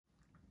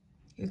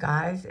You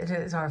guys, it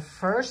is our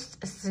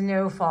first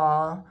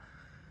snowfall.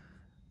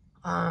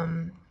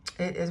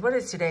 It is, what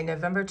is today,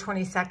 November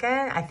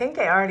 22nd? I think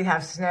they already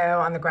have snow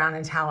on the ground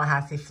in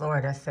Tallahassee,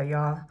 Florida. So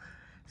y'all,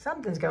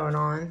 something's going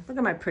on. Look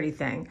at my pretty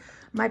thing.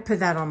 Might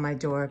put that on my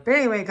door. But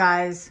anyway,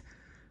 guys,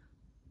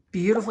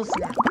 beautiful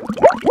snow.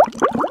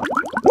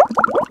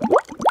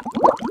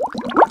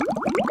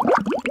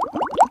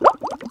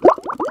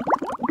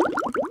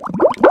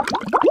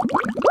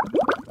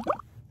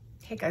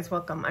 Hey guys,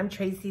 welcome. I'm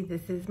Tracy.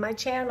 This is my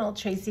channel,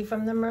 Tracy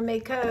from the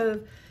Mermaid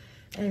Cove.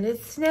 And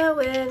it's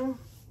snowing. You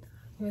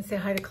want to say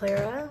hi to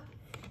Clara?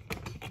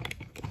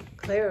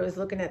 Clara was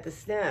looking at the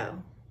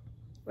snow.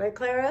 Right,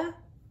 Clara?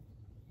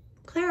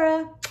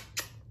 Clara?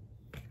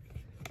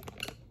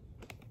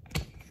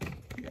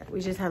 Yeah,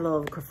 we just had a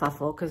little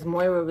kerfuffle because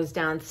Moira was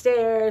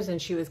downstairs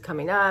and she was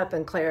coming up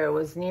and Clara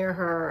was near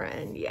her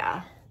and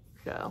yeah,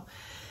 so.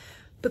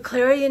 But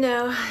Clara, you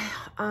know,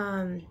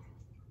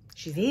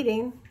 she's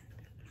eating.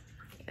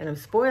 And I'm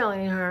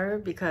spoiling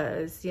her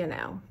because, you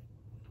know,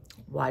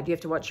 why do you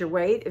have to watch your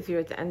weight if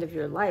you're at the end of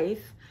your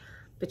life?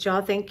 But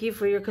y'all, thank you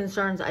for your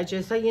concerns. I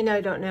just, so you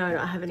know, don't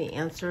have any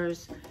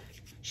answers.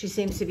 She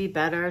seems to be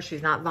better.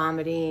 She's not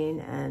vomiting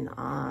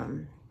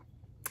and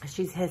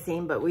she's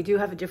hissing, but we do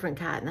have a different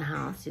cat in the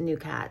house, a new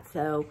cat.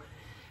 So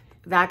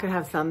that could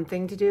have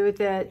something to do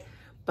with it.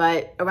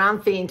 But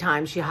around feeding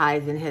time, she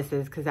hides and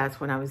hisses because that's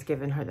when I was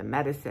giving her the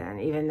medicine,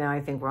 even though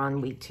I think we're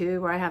on week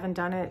 2 where I haven't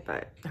done it,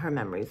 but her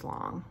memory's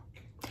long.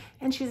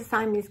 And she's a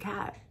Siamese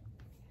cat,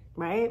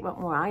 right?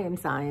 Well, I am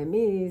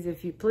Siamese,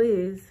 if you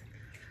please.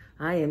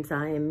 I am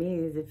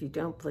Siamese, if you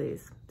don't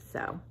please.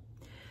 So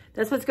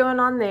that's what's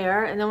going on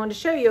there. And I want to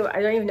show you,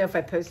 I don't even know if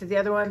I posted the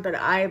other one, but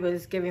I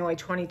was giving away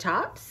 20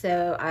 tops.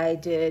 So I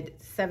did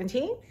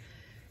 17.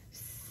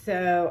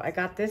 So I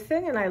got this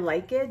thing and I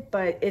like it,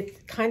 but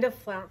it's kind of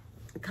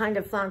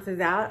flounces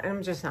out and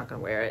I'm just not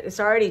gonna wear it.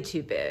 It's already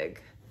too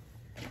big.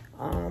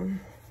 And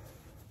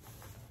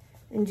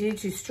due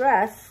to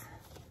stress,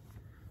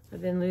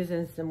 I've been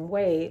losing some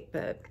weight,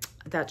 but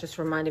that just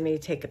reminded me to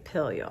take a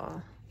pill,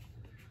 y'all.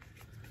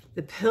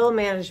 The pill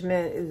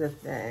management is a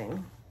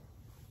thing.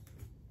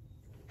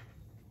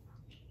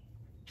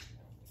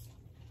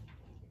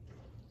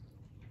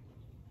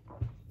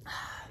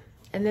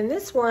 And then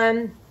this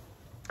one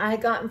I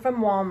had gotten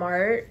from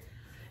Walmart,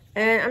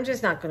 and I'm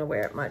just not going to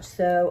wear it much,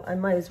 so I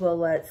might as well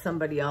let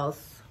somebody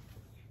else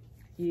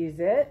use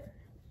it.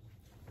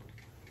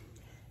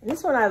 And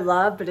this one I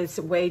love, but it's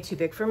way too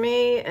big for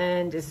me,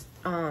 and just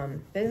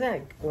isn't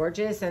it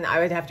gorgeous? And I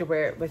would have to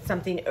wear it with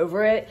something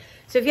over it.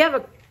 So if you have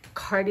a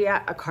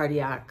cardigan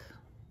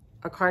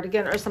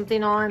or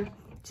something on,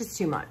 just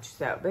too much.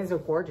 So these are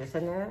gorgeous,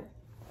 isn't it?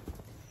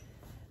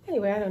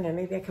 Anyway, I don't know.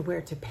 Maybe I could wear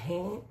it to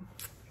paint.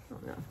 I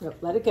don't know. Nope,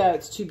 let it go.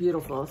 It's too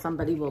beautiful.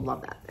 Somebody will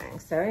love that thing.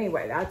 So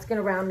anyway, that's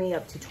gonna round me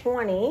up to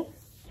 20.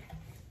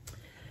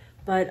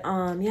 But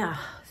yeah.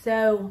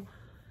 So.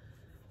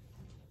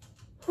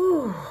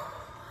 Whew.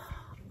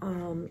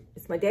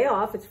 It's my day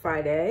off. It's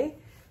Friday.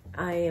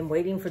 I am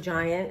waiting for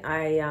Giant.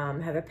 I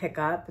have a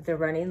pickup, but they're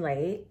running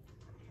late.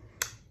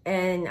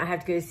 And I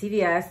have to go to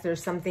CVS.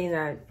 There's something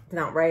that's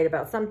not right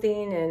about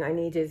something, and I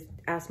need to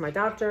ask my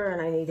doctor,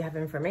 and I need to have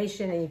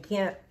information, and you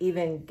can't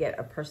even get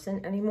a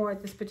person anymore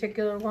at this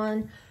particular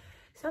one.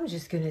 So I'm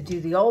just going to do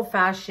the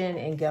old-fashioned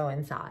and go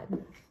inside.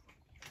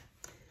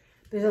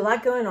 There's a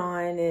lot going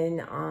on,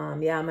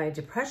 and yeah, my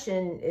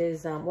depression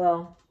is,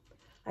 well,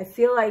 I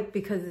feel like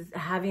because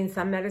having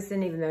some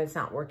medicine, even though it's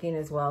not working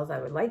as well as I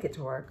would like it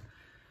to work,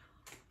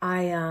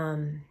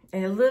 and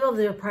a little of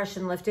the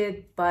depression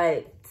lifted,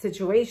 but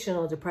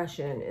situational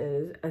depression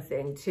is a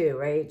thing too,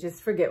 right?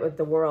 Just forget what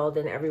the world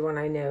and everyone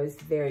I know is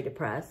very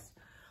depressed.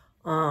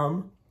 I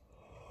mean,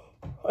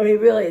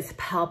 really, it's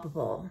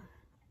palpable.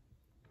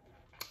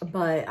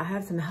 But I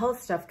have some health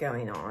stuff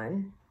going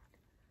on,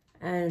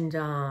 and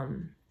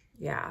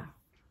yeah,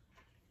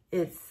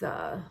 it's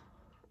a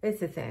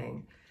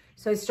thing.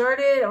 So I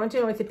went to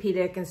an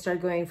orthopedic and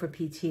started going for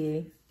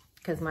PT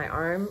because my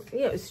arm,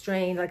 you know, it was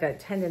strained, like a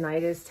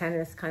tennis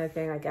kind of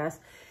thing, I guess.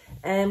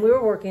 And we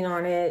were working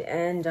on it,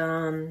 and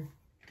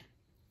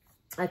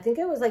I think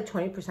it was like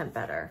 20%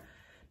 better.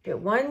 But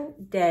one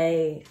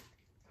day,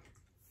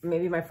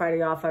 maybe my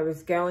Friday off, I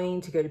was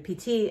going to go to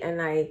PT and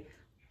I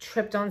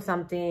tripped on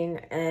something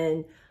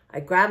and I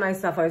grabbed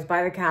myself. I was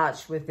by the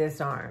couch with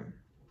this arm.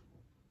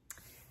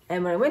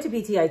 And when I went to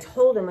PT, I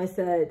told him, I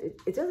said,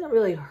 it doesn't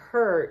really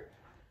hurt.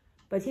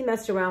 But he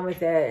messed around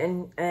with it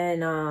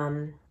and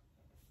I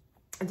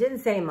didn't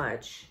say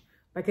much.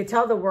 I could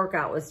tell the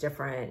workout was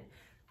different.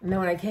 And then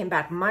when I came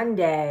back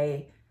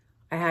Monday,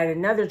 I had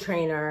another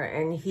trainer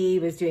and he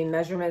was doing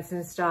measurements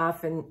and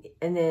stuff. And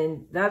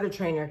then the other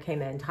trainer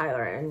came in,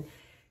 Tyler, and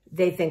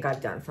they think I've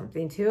done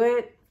something to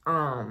it.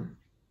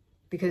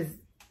 Because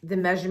the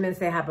measurements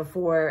they had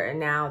before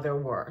and now they're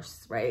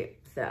worse, right?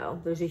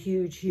 So there's a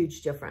huge,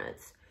 huge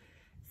difference.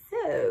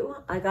 So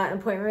I got an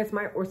appointment with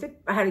my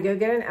I had to go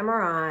get an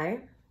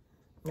MRI.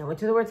 I went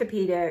to the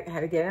orthopedic, had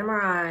to get an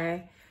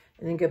MRI,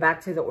 and then go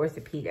back to the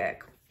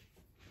orthopedic.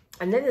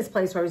 And then this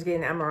place where I was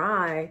getting an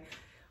MRI,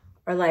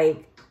 Or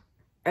like,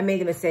 I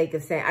made a mistake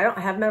of saying, I don't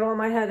have metal on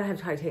my head, I have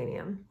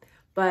titanium.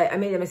 But I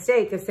made a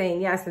mistake of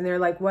saying yes. And they're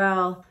like,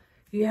 well,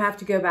 you have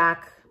to go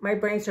back. My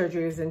brain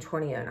surgery was in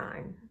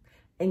 2009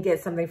 and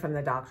get something from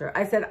the doctor.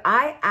 I said,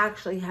 I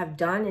actually have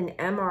done an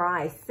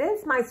MRI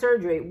since my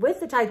surgery with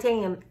the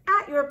titanium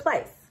at your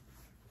place.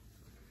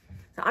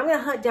 So I'm going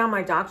to hunt down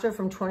my doctor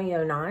from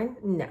 2009.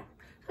 No,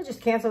 I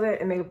just canceled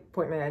it and made an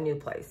appointment at a new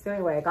place. So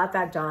anyway, I got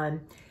that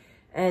done.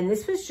 And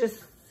this was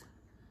just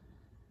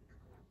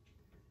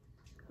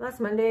last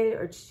Monday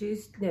or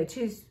Tuesday. No,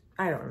 Tuesday.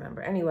 I don't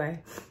remember.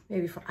 Anyway,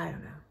 maybe I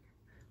don't know.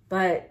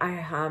 But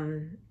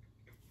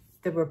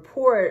the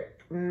report,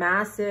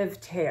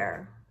 massive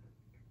tear.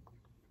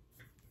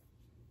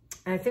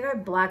 And I think I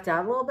blacked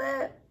out a little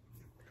bit.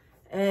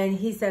 And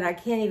he said, I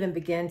can't even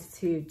begin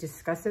to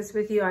discuss this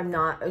with you. I'm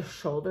not a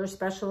shoulder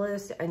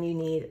specialist and you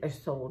need a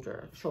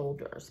shoulder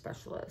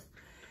specialist.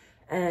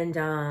 And,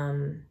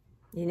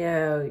 you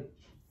know,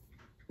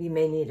 you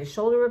may need a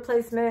shoulder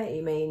replacement.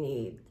 You may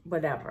need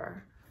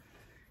whatever.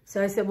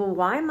 So I said, well,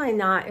 why am I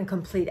not in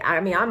complete, I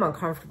mean, I'm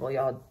uncomfortable,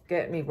 y'all,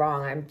 get me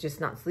wrong. I'm just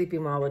not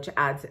sleeping well, which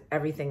adds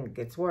everything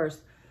gets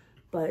worse.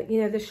 But,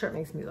 you know, this shirt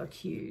makes me look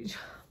huge.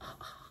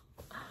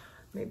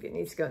 Maybe it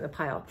needs to go in the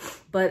pile.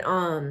 But,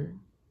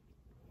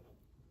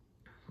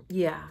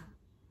 yeah.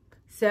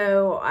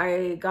 So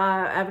I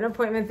have an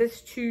appointment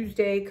this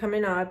Tuesday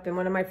coming up, and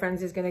one of my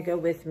friends is going to go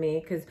with me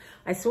because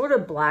I sort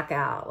of black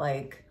out,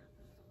 like,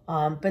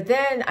 but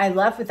then I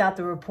left without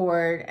the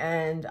report,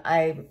 and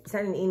I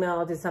sent an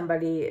email to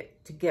somebody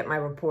to get my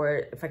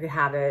report, if I could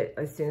have it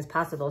as soon as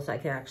possible so I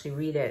can actually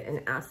read it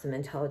and ask some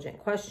intelligent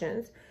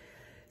questions.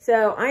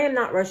 So I am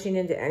not rushing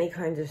into any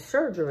kind of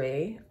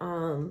surgery.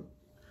 I'm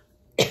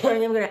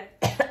going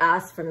to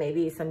ask for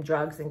maybe some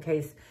drugs in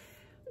case,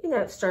 you know,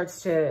 it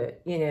starts to,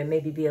 you know,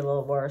 maybe be a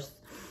little worse.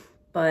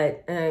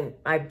 But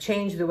I've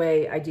changed the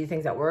way I do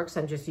things at work,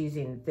 so I'm just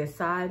using this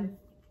side,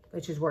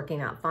 which is working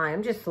out fine.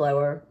 I'm just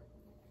slower.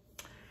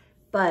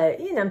 But,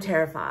 you know, I'm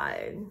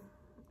terrified.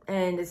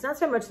 And it's not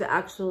so much the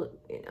actual,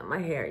 you know, my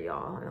hair,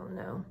 y'all. I don't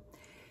know.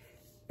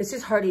 It's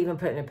just hard to even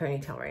put in a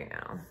ponytail right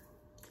now.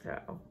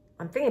 So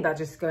I'm thinking about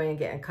just going and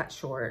getting cut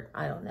short.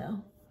 I don't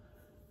know.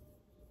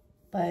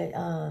 But,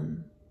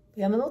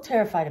 yeah, I'm a little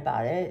terrified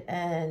about it.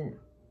 And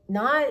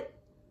not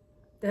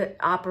the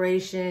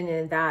operation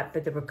and that,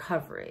 but the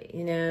recovery.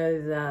 You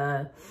know,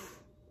 the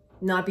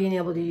not being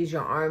able to use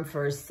your arm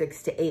for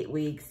 6 to 8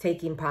 weeks,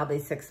 taking probably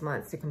 6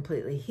 months to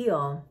completely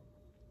heal.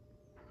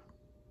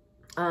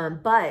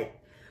 But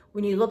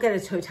when you look at a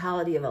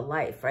totality of a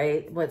life,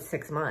 right? What,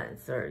 6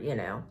 months or, you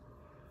know.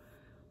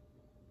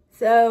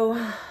 So,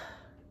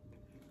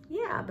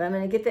 yeah, but I'm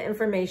going to get the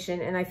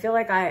information, and I feel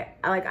like I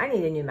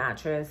need a new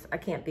mattress. I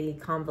can't be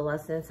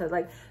convalescent. So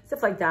like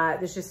stuff like that.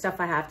 There's just stuff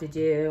I have to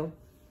do.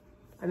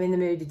 I'm in the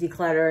mood to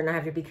declutter, and I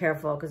have to be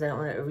careful because I don't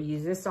want to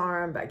overuse this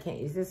arm, but I can't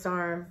use this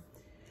arm.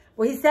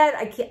 Well, he said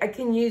I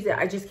can use it.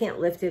 I just can't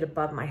lift it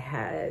above my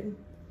head,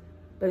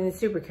 but I'm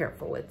super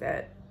careful with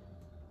it.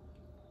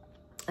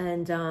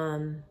 And, but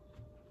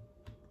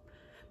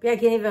yeah, I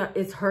can't even,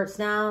 it hurts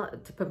now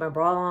to put my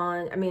bra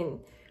on. I mean,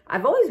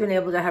 I've always been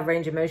able to have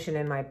range of motion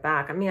in my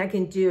back. I mean, I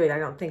can do it. I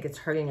don't think it's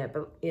hurting it,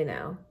 but you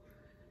know.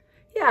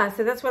 Yeah,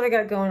 so that's what I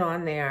got going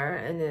on there.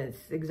 And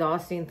it's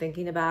exhausting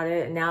thinking about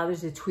it. And now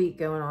there's a tweak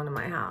going on in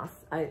my house.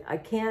 I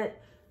can't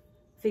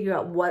figure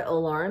out what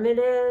alarm it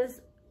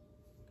is.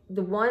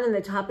 The one on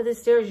the top of the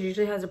stairs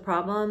usually has a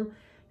problem.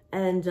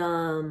 And,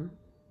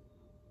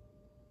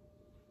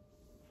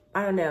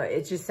 I don't know,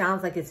 it just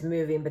sounds like it's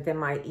moving, but then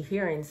my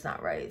hearing's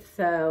not right.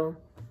 So,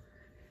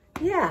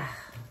 yeah.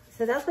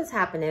 So that's what's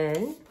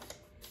happening.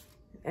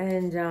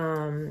 And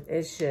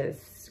it's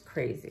just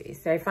crazy.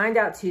 So I find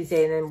out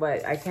Tuesday, and then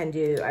what I can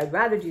do, I'd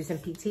rather do some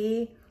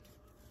PT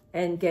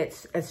and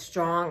get as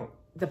strong,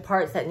 the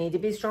parts that need to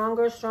be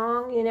stronger,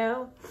 strong, you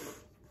know.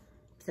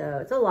 So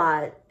it's a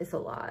lot. It's a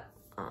lot.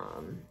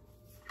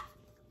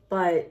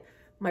 But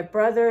my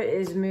brother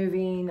is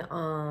moving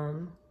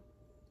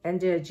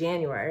end of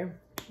January.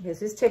 He has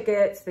his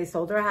tickets. They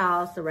sold their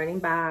house. They're renting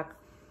back.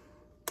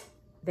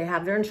 They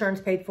have their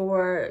insurance paid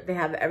for. They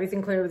have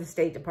everything clear with the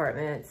State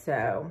Department.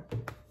 So,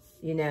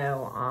 you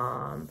know,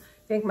 I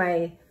think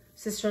my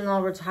sister-in-law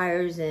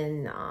retires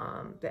in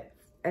the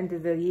end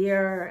of the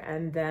year.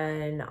 And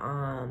then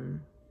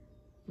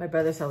my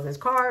brother sells his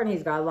car, and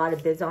he's got a lot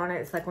of bids on it.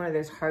 It's like one of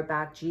those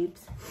hardback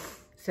Jeeps.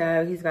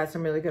 So he's got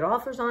some really good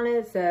offers on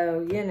it.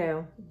 So, you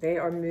know, they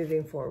are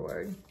moving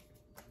forward.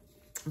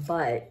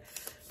 But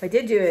if I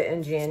did do it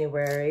in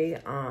January,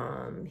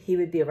 he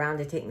would be around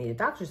to take me to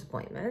doctor's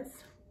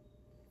appointments,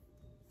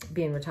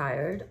 being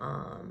retired.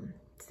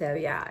 So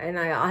yeah, and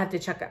I'll have to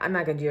check. I'm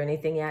not going to do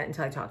anything yet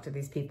until I talk to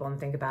these people and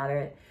think about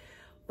it.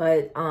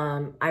 But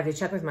I have to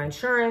check with my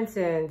insurance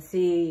and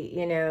see,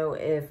 you know,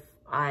 if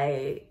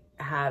I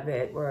have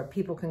it where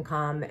people can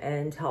come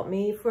and help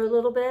me for a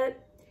little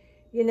bit,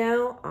 you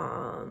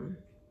know.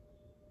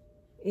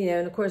 You know,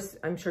 and of course,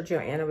 I'm sure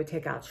Joanna would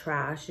take out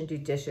trash and do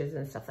dishes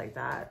and stuff like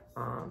that.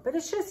 But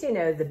it's just, you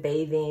know, the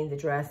bathing, the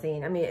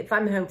dressing. I mean, if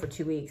I'm home for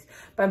 2 weeks,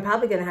 but I'm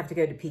probably going to have to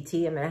go to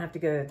PT. I'm going to have to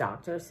go to the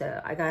doctor.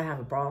 So I got to have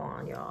a bra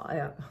on, y'all.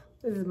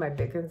 This is my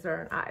big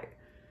concern.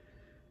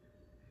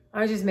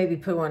 I just maybe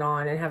put one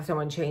on and have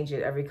someone change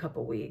it every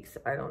couple weeks.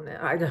 I don't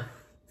know.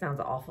 Sounds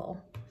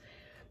awful.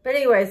 But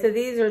anyway, so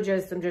these are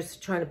just, I'm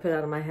just trying to put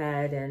out of my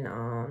head.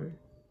 And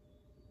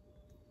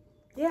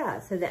yeah,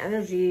 so the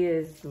energy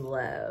is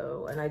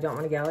low and I don't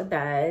want to get out of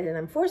bed and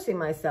I'm forcing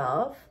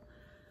myself.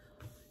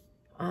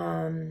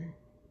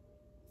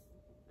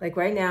 Like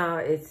right now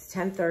it's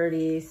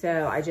 10:30,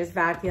 so I just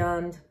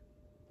vacuumed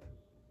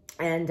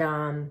and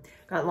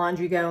got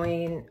laundry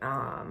going.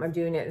 I'm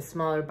doing it in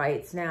smaller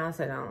bites now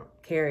so I don't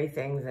carry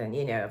things, and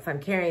you know, if I'm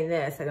carrying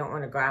this, I don't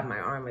want to grab my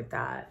arm with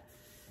that.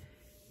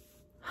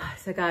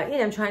 So I got, you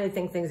know, I'm trying to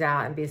think things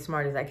out and be as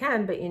smart as I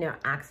can, but you know,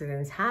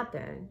 accidents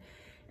happen.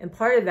 And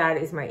part of that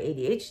is my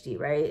ADHD,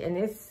 right? And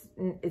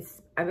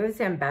it's I would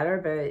say I'm better,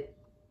 but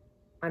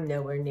I'm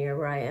nowhere near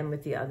where I am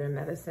with the other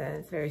medicine.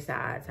 It's very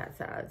sad, sad,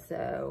 sad.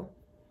 So,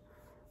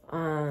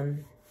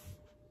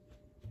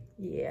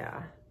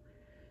 yeah.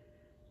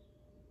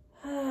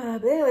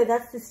 But anyway,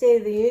 that's the State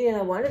of the Union.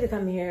 I wanted to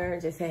come here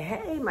and just say,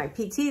 hey, my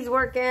PT's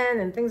working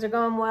and things are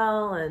going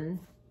well. And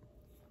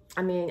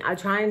I mean, I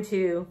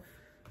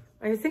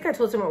think I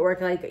told someone at work,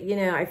 like, you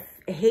know, I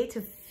hate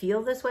to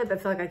feel this way, but I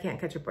feel like I can't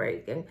catch a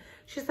break. And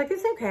she's like,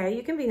 it's okay.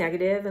 You can be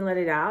negative and let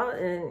it out.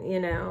 And, you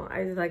know,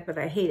 I was like, but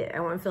I hate it.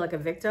 I want to feel like a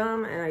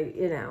victim. And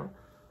you know.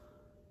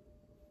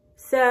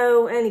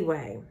 So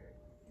anyway,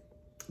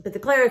 but the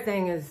Clara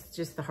thing is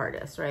just the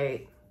hardest,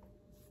 right?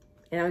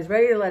 And I was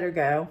ready to let her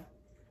go.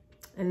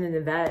 And then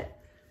the vet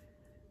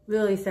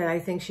really said, I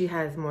think she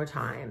has more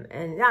time.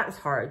 And that was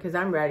hard because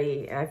I'm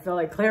ready. And I feel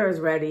like Clara's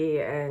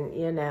ready. And,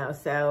 you know,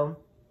 so...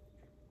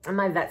 And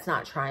my vet's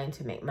not trying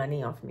to make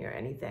money off me or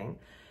anything.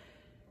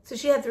 So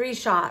she had 3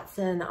 shots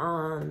and,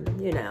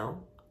 you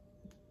know,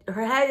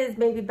 her head is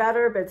maybe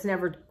better, but it's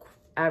never,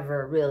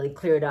 ever really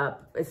cleared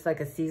up. It's like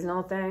a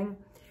seasonal thing.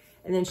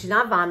 And then she's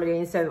not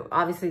vomiting. So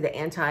obviously the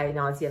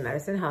anti-nausea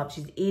medicine helps.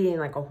 She's eating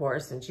like a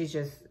horse. And she's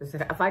just,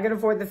 if I can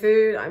afford the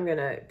food, I'm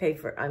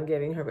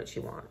giving her what she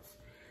wants.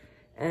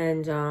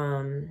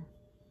 And,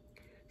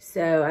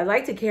 so I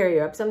like to carry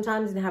her up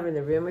sometimes and have her in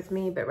the room with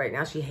me, but right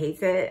now she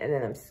hates it, and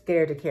then I'm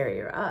scared to carry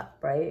her up,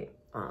 right?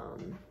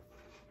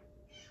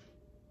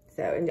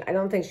 So, and I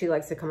don't think she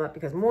likes to come up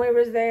because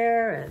Moira's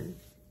there, and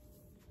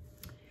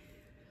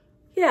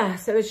yeah,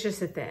 so it's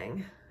just a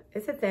thing.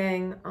 It's a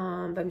thing,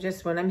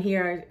 but when I'm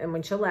here and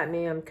when she'll let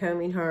me, I'm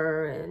combing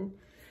her, and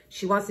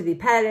she wants to be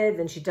petted,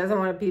 then she doesn't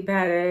want to be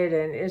petted,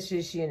 and it's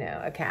just, you know,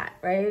 a cat,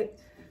 right?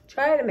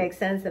 Try to make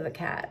sense of a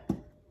cat.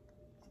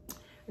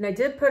 And I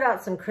did put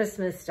out some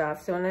Christmas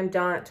stuff. So when I'm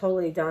done,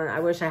 totally done, I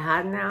wish I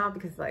had now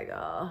because like,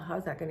 oh,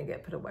 how's that going to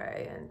get put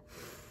away? And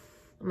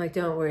I'm like,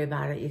 don't worry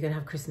about it. You can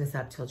have Christmas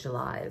up till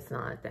July. It's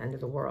not the end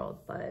of the world.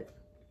 But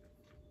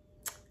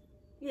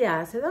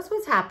yeah, so that's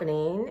what's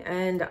happening.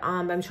 And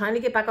I'm trying to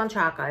get back on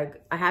track.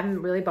 I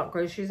haven't really bought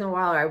groceries in a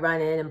while. I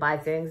run in and buy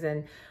things.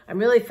 And I'm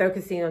really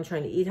focusing on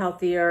trying to eat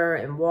healthier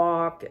and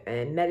walk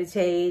and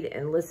meditate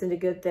and listen to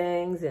good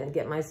things and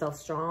get myself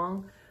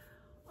strong.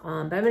 But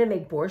I'm going to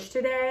make borscht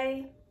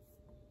today.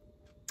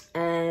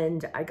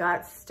 And I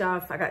got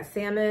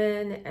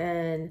salmon,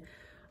 and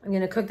I'm going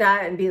to cook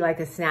that and be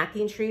like a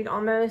snacking treat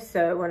almost.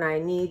 So when I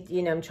need,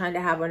 you know, I'm trying to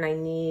have when I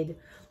need,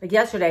 like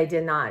yesterday I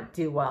did not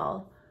do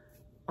well.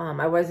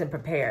 I wasn't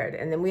prepared.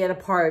 And then we had a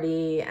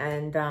party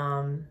and,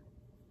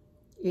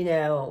 you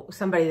know,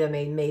 somebody that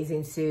made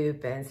amazing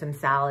soup and some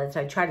salads.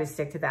 So I tried to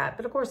stick to that.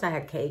 But of course I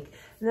had cake.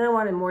 And then I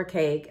wanted more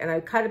cake. And I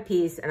cut a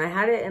piece and I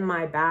had it in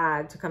my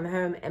bag to come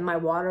home. And my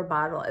water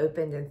bottle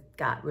opened and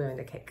ruined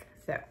the cake.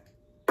 So,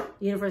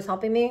 universe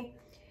helping me.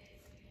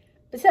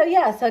 But so,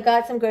 yeah. So I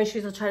got some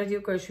groceries. I'll try to do a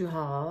grocery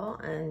haul.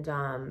 And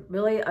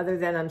really, other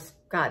than I've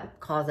got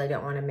calls I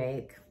don't want to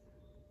make.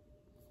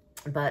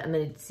 But I'm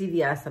going to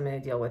CVS I'm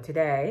going to deal with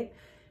today.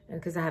 And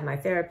because I have my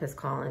therapist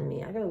calling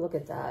me. I got to look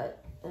at that.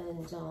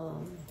 And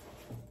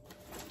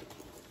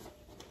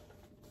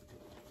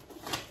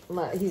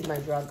he's my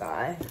drug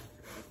guy.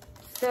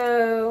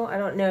 So I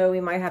don't know.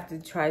 We might have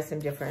to try some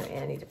different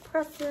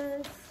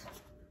antidepressants.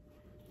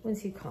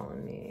 When's he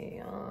calling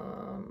me?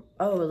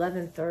 Oh,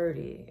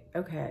 11:30.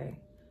 Okay.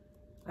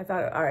 I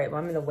thought, all right, well,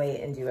 I'm going to wait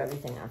and do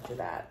everything after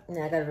that. And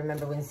I got to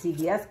remember when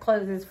CVS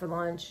closes for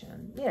lunch.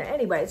 And, yeah,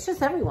 anyway, it's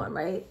just everyone,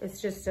 right?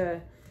 It's just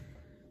the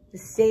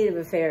state of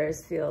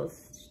affairs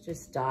feels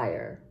just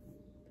dire.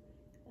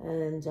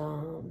 And,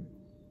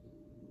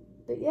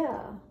 but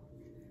yeah,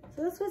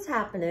 so that's what's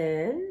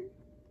happening.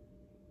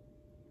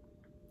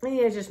 And,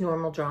 you know, just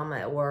normal drama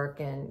at work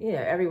and, you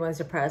know, everyone's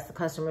depressed. The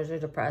customers are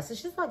depressed.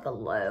 It's just like a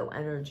low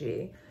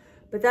energy.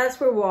 But that's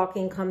where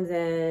walking comes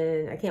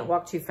in. I can't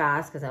walk too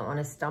fast because I don't want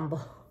to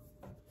stumble.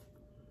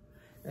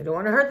 I don't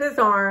want to hurt this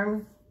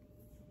arm.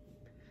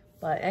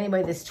 But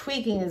anyway, this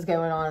tweaking is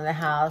going on in the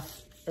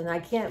house. And I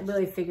can't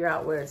really figure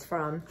out where it's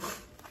from.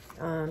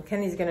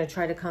 Kenny's going to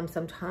try to come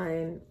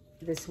sometime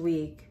this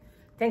week.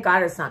 Thank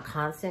God it's not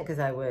constant because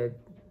I would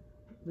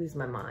lose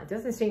my mind. It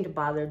doesn't seem to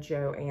bother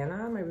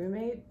Joanna, my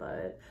roommate,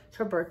 but it's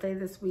her birthday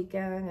this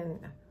weekend, and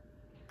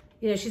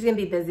you know, she's gonna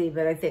be busy,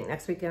 but I think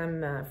next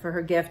weekend for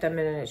her gift, I'm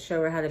gonna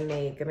show her how to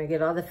make. I'm gonna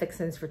get all the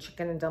fixings for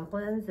chicken and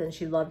dumplings, and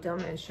she loved them,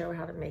 and show her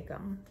how to make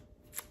them.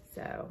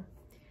 So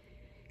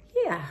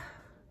yeah,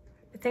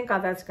 thank God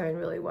that's going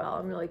really well.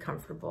 I'm really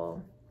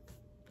comfortable.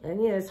 And,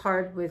 you know, it's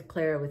hard with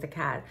Clara with the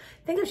cat.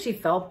 I think if she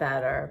felt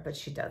better, but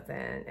she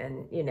doesn't.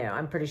 And, you know,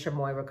 I'm pretty sure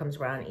Moira comes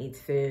around and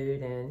eats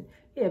food and,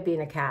 you know,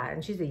 being a cat.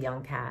 And she's a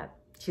young cat.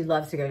 She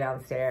loves to go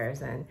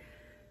downstairs.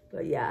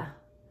 But yeah,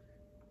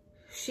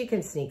 she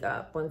can sneak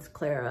up once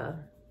Clara,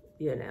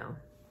 you know,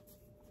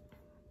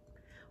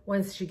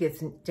 once she gets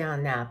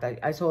down nap.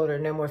 I told her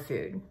no more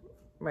food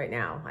right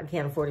now. I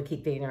can't afford to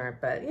keep feeding her.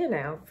 But, you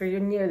know, for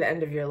you're near the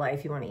end of your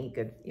life, you want to eat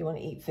good. You want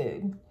to eat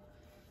food.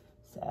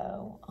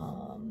 So,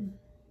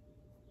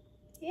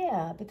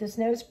 yeah, but the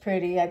snow's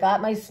pretty. I got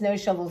my snow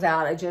shovels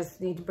out. I just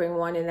need to bring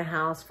one in the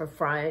house for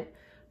front.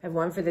 I have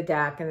one for the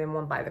deck and then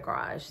one by the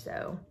garage.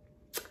 So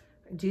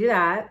I do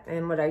that.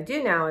 And what I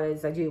do now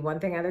is I do one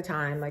thing at a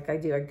time. Like I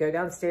go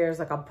downstairs.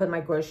 Like I'll put my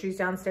groceries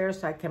downstairs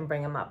so I can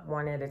bring them up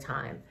one at a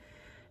time.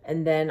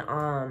 And then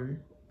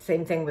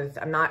same thing with,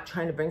 I'm not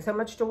trying to bring so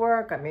much to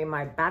work. I made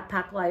my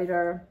backpack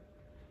lighter.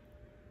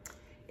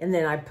 And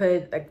then I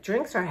put, like,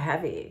 drinks are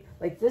heavy.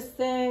 Like this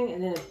thing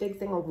and then a big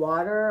thing of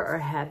water are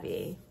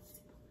heavy.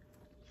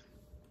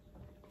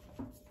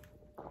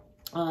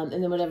 And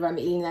then whatever I'm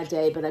eating that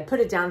day, but I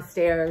put it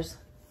downstairs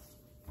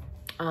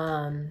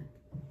and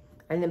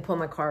then pull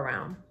my car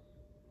around.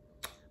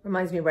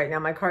 Reminds me right now,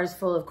 my car is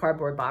full of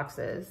cardboard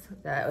boxes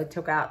that I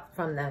took out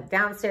from the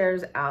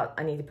downstairs out.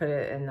 I need to put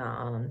it in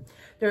the,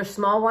 there are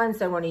small ones,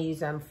 so I want to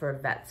use them for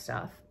vet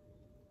stuff.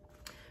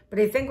 But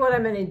I think what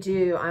I'm going to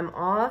do, I'm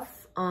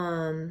off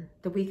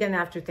the weekend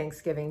after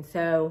Thanksgiving.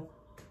 So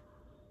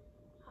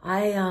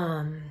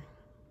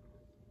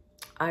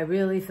I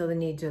really feel the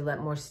need to let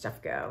more stuff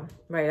go,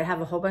 right? I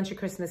have a whole bunch of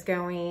Christmas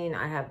going.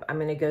 I'm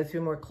going to go through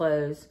more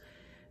clothes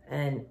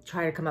and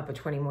try to come up with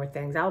 20 more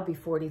things. That will be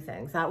 40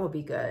 things. That will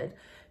be good.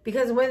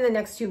 Because when the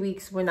next 2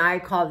 weeks, when I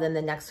call them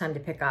the next time to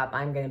pick up,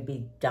 I'm going to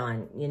be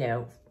done, you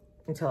know,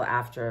 until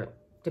after,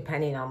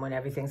 depending on when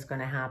everything's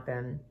going to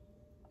happen.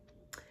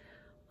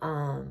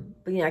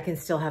 But, you know, I can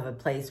still have a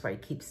place where I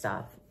keep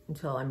stuff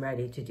until I'm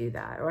ready to do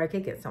that. Or I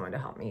could get someone to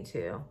help me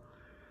too.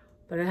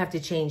 But I have to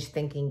change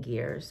thinking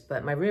gears.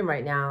 But my room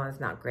right now is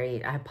not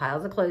great. I have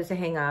piles of clothes to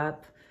hang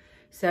up.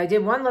 So I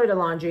did one load of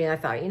laundry and I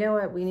thought, you know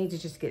what? We need to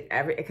just get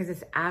because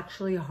it's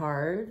actually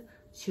hard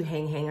to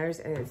hang hangers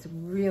and it's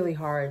really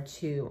hard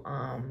to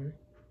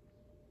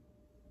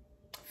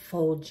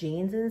fold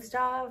jeans and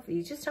stuff.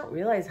 You just don't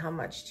realize how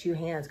much two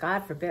hands.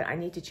 God forbid, I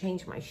need to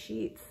change my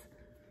sheets.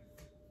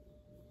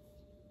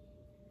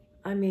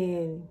 I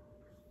mean,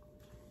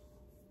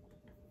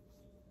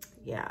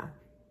 yeah.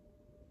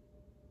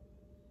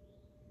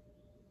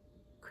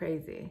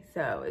 Crazy.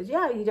 So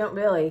yeah, you don't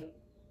really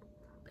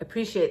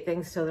appreciate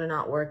things till they're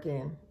not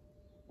working.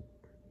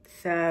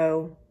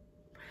 So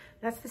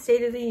that's the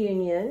State of the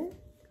Union,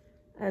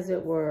 as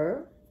it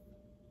were.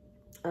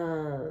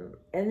 And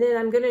then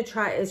I'm gonna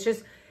try. It's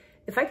just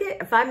if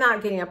I'm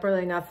not getting up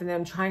early enough, and then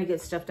I'm trying to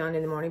get stuff done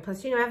in the morning.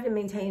 Plus, you know, I have to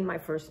maintain my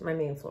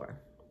main floor,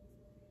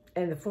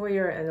 and the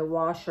foyer and the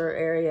washer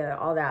area,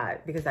 all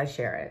that, because I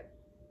share it.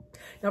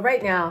 Now,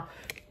 right now,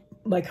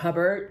 my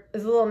cupboard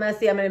is a little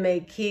messy. I'm going to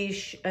make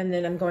quiche, and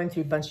then I'm going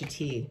through a bunch of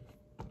tea.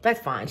 That's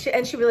fine.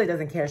 She really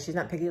doesn't care. She's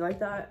not picky like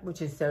that,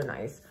 which is so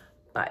nice,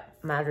 but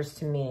matters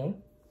to me.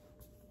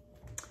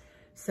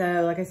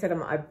 So, like I said,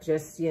 I've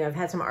just, you know, I've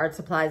had some art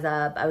supplies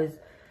up. I was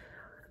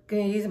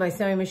going to use my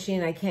sewing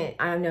machine. I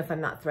don't know if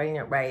I'm not threading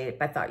it right,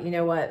 but I thought, you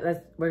know what,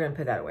 we're going to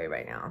put that away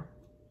right now.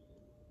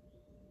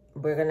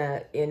 We're going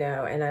to, you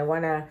know, and I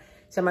want to,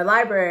 so my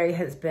library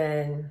has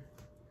been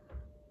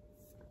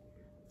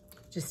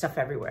just stuff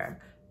everywhere.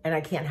 And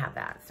I can't have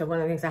that. So one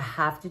of the things I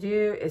have to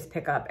do is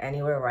pick up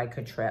anywhere where I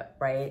could trip,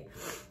 right?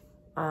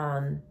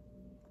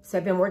 So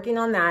I've been working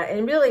on that.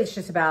 And really it's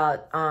just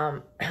about,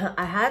 I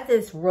had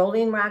this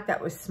rolling rack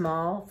that was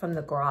small from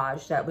the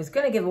garage that was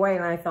going to give away.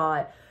 And I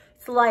thought,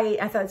 it's light.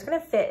 I thought it's going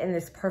to fit in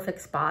this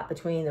perfect spot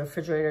between the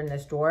refrigerator and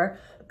this door.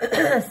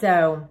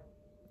 So,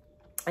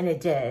 and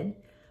it did.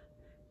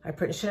 I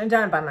shouldn't have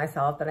done it by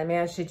myself, but I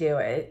managed to do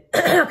it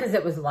because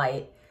it was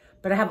light.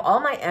 But I have all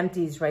my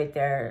empties right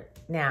there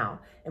now.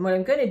 And what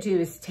I'm going to do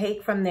is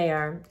take from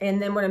there. And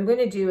then what I'm going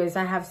to do is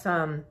I have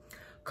some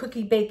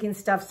cookie baking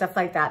stuff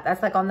like that.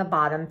 That's like on the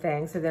bottom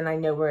thing. So then I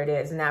know where it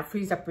is. And that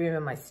frees up room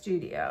in my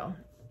studio.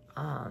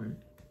 And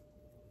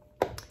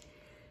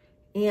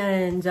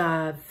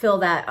fill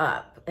that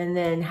up. And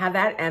then have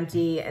that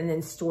empty and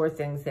then store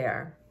things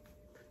there.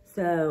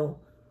 So,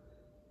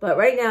 but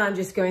right now I'm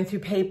just going through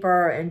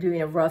paper and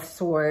doing a rough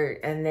sort.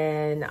 And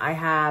then I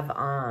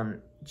have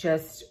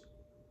just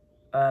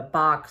a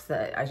box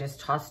that I just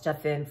toss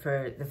stuff in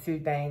for the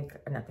food bank.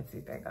 Not the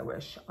food bank, I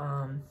wish.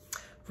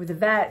 for the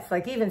vets,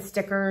 like even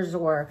stickers,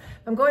 or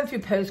I'm going through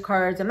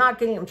postcards. I'm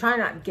trying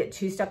not to get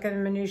too stuck in the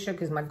minutia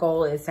because my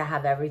goal is to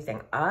have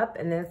everything up.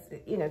 And that's,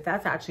 you know,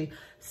 that's actually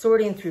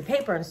sorting through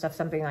paper and stuff,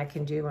 something I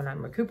can do when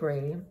I'm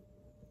recuperating.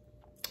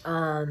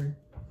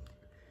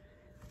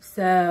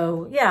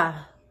 So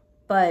yeah,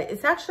 but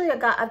it's actually, I've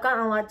gotten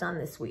a lot done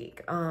this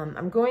week.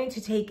 I'm going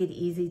to take it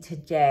easy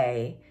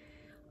today.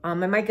 I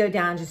might go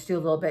down, just do a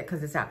little bit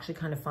because it's actually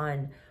kind of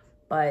fun.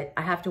 But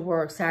I have to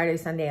work Saturday,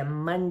 Sunday, and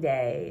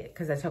Monday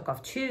because I took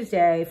off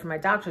Tuesday for my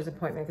doctor's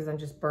appointment because I'm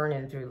just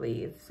burning through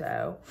leave.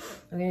 So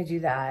I'm going to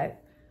do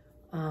that.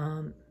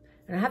 And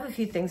I have a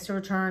few things to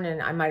return, and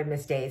I might have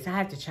missed days. I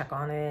have to check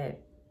on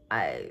it.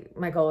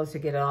 My goal is to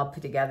get it all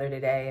put together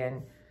today,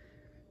 and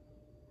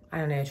I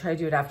don't know, try to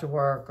do it after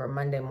work or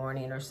Monday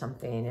morning or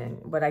something. And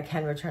what I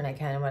can return, I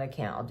can, and what I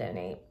can't, I'll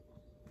donate.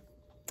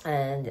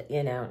 And,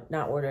 you know,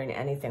 not ordering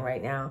anything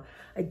right now.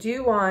 I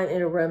do want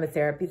an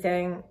aromatherapy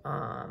thing.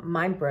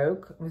 Mine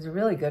broke. It was a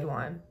really good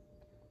one.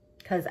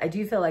 Because I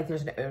do feel like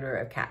there's an odor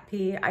of cat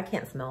pee. I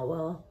can't smell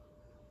well.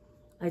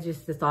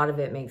 The thought of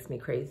it makes me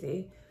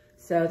crazy.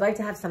 So I'd like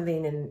to have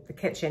something in the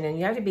kitchen. And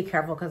you have to be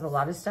careful because a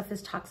lot of stuff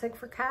is toxic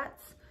for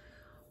cats.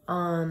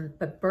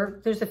 But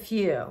there's a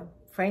few.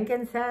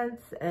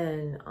 Frankincense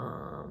and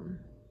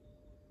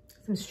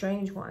some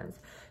strange ones.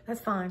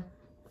 That's fine.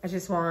 I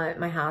just want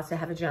my house to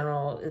have a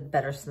general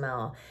better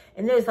smell.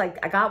 And there's like,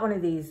 I got one of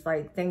these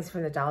like things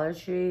from the Dollar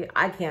Tree.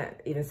 I can't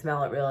even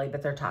smell it really,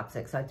 but they're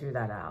toxic. So I threw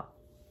that out.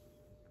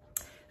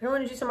 I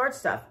want to do some art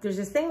stuff. There's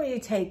this thing where you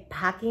take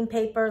packing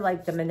paper,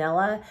 like the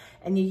manila,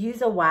 and you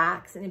use a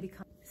wax and it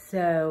becomes,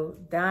 so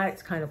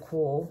that's kind of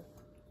cool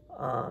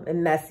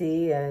and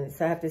messy. And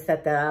so I have to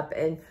set that up.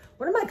 And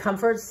one of my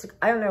comforts,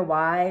 I don't know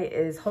why,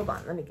 is, hold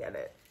on, let me get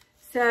it.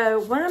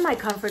 So one of my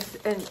comforts,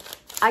 and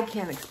I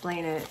can't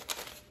explain it,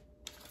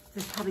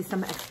 there's probably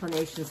some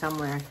explanation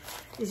somewhere,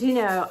 is, you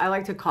know, I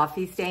like to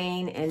coffee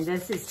stain, and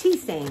this is tea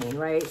staining,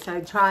 right? So I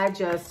tried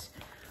just,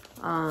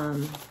 I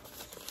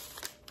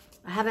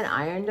haven't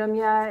ironed them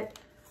yet,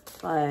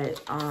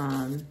 but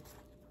I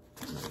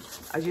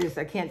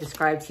can't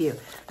describe to you.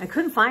 I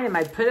couldn't find them.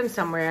 I put them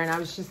somewhere, and I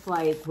was just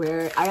like,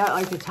 where, I don't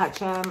like to touch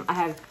them.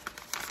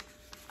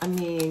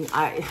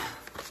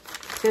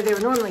 So they were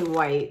normally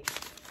white,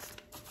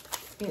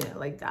 you know,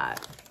 like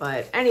that.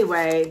 But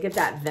anyway, get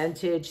that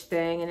vintage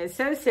thing. And it's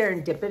so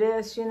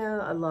serendipitous, you know.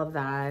 I love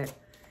that.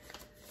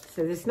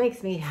 So this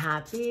makes me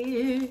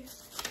happy.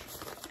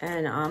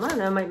 And I don't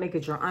know, I might make a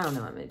drawing. I don't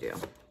know what I'm going to do.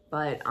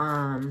 But,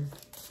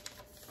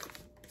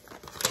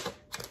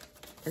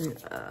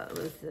 what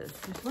is this?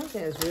 There's one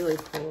thing that's really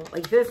cool.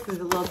 Like this is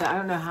a little bit, I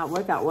don't know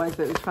what that was,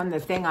 but it was from the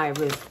thing I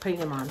was putting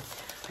them on.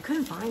 I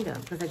couldn't find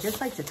them because I just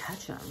like to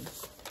touch them.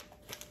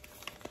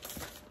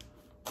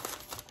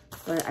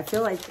 But I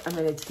feel like I'm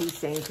going to tea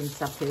stain some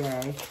stuff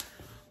today.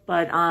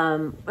 But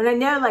when I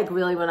know, like,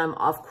 really when I'm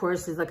off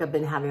course is like I've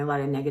been having a lot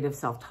of negative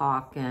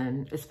self-talk,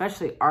 and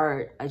especially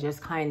art, I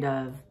just kind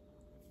of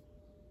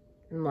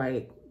am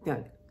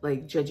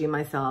like judging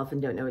myself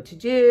and don't know what to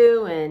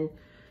do, and,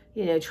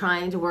 you know,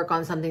 trying to work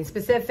on something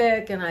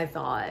specific. And I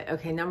thought,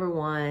 okay, number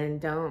one,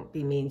 don't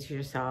be mean to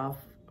yourself.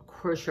 Of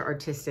course you're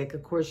artistic.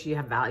 Of course you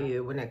have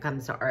value when it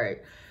comes to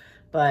art.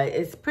 But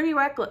it's pretty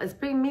reckless, it's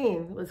pretty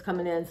mean what's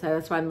coming in. So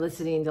that's why I'm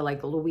listening to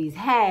like Louise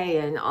Hay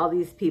and all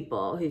these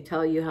people who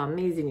tell you how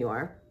amazing you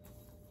are.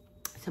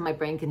 So my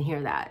brain can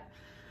hear that.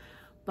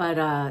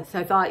 But so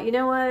I thought, you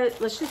know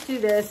what, let's just do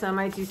this. I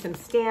might do some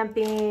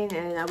stamping,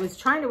 and I was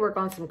trying to work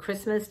on some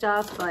Christmas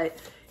stuff, but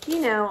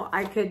you know,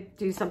 I could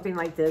do something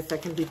like this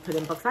that can be put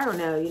in books. I don't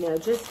know, you know,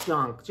 just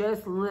junk,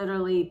 just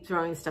literally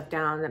throwing stuff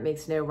down that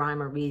makes no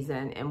rhyme or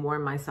reason, and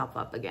warm myself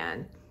up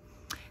again.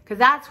 Because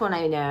that's when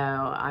I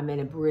know I'm in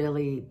a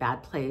really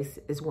bad place,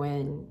 is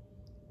when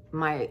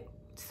my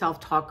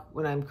self-talk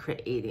when I'm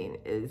creating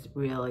is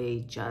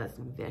really just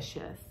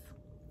vicious.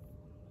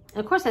 And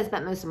of course, I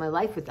spent most of my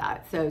life with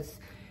that. So it's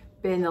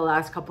been the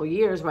last couple of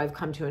years where I've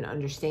come to an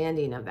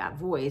understanding of that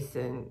voice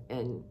and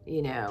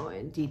you know,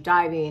 and deep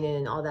diving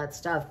and all that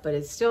stuff. But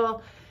it's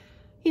still,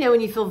 you know,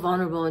 when you feel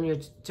vulnerable and you're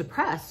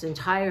depressed and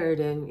tired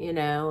and, you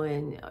know,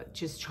 and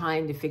just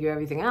trying to figure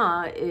everything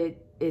out,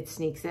 it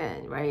sneaks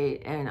in,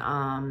 right? And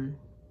I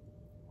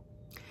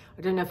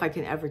don't know if I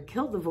can ever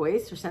kill the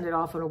voice or send it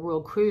off on a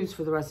world cruise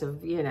for the rest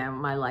of, you know,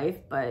 my life,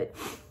 but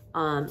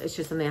it's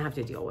just something I have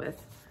to deal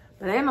with.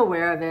 But I am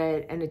aware of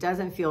it, and it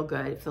doesn't feel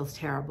good. It feels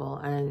terrible,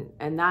 and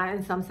that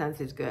in some sense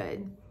is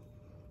good.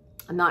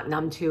 I'm not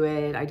numb to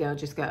it. I don't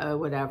just go, oh,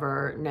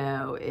 whatever.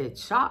 No, it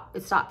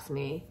stops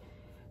me.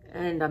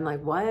 And I'm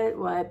like, what?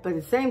 But at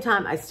the same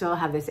time, I still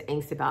have this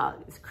angst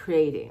about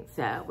creating,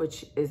 so,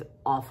 which is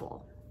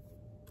awful.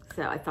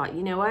 So I thought,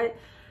 you know what?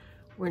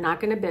 We're not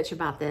going to bitch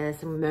about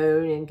this and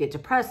moan and get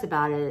depressed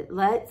about it.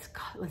 Let's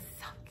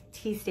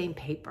tea stain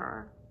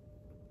paper.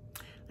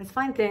 Let's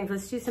find things.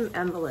 Let's do some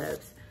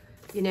envelopes,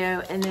 you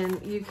know, and then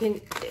you can,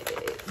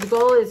 the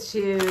goal is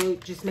to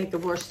just make the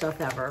worst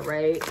stuff ever,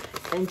 right?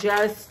 And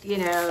just, you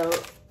know,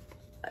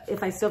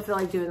 if I still feel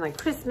like doing like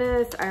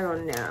Christmas, I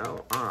don't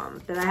know,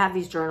 that I have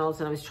these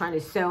journals and I was trying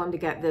to sew them to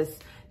get this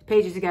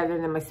pages together,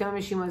 and then my sewing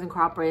machine wasn't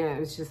cooperating. It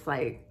was just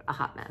like a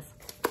hot mess.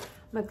 I'm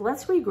like,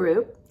 let's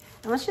regroup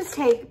and let's just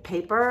take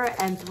paper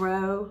and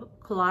throw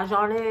collage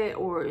on it,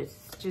 or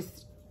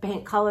just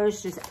paint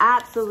colors, just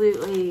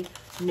absolutely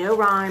no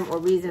rhyme or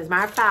reason. As a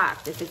matter of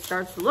fact, if it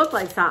starts to look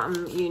like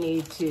something, you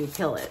need to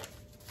kill it,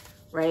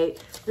 right?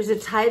 There's a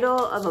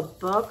title of a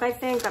book, I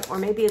think, or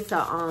maybe it's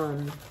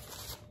a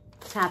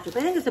chapter, but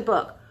I think it's a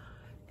book.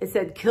 It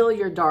said, kill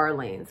your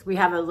darlings. We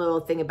have a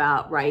little thing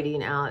about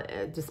writing out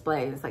a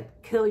display. It's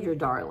like, kill your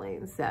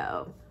darlings.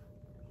 So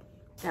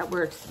that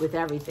works with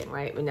everything,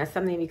 right? When that's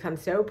something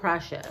becomes so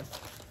precious.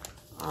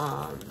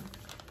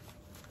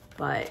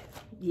 But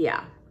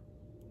yeah.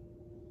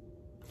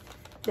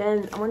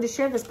 Then I wanted to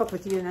share this book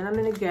with you, and then I'm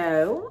going to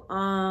go.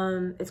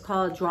 It's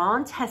called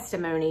Drawn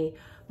Testimony,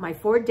 My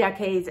 4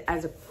 Decades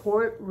as a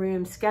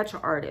Courtroom Sketch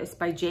Artist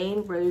by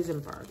Jane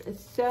Rosenberg.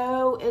 It's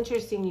so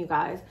interesting, you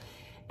guys.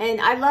 And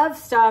I love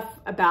stuff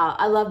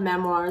I love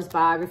memoirs,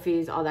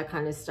 biographies, all that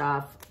kind of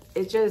stuff.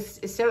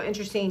 It's so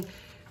interesting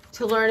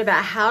to learn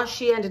about how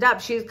she ended up.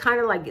 She's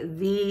kind of like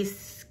the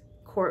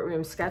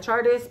courtroom sketch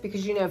artist,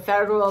 because, you know,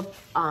 federal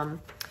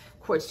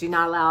courts do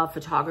not allow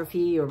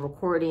photography or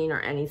recording or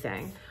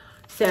anything.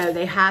 So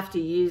they have to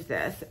use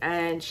this.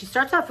 And she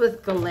starts off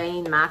with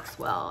Ghislaine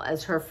Maxwell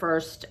as her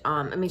first,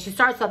 I mean, she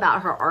starts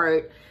about her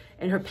art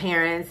and her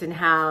parents and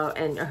how,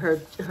 and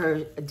her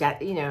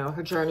you know,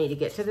 her journey to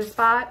get to this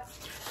spot.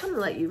 I'm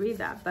gonna let you read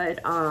that. But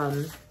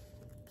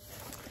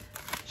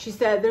she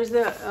said there's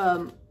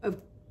a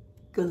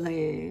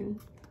Ghislaine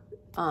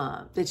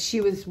that she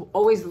was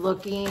always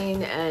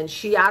looking, and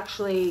she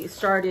actually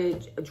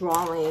started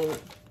drawing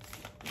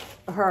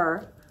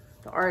the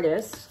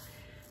artist.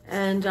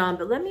 And,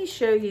 but let me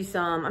show you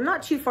some. I'm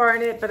not too far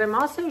in it, but I'm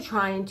also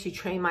trying to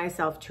train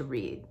myself to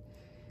read,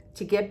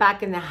 to get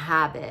back in the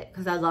habit,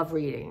 because I love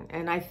reading.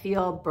 And I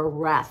feel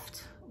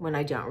bereft when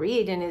I don't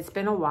read, and it's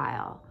been a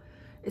while.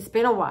 It's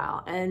been a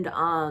while. And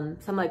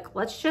so I'm like,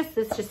 this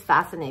just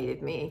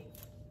fascinated me.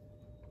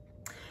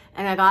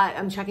 And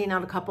I'm checking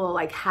out a couple of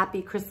like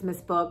happy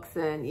Christmas books,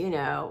 and, you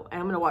know, and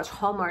I'm going to watch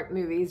Hallmark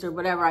movies or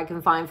whatever I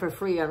can find for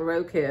free on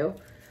Roku.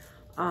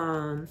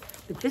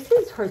 But this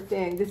is her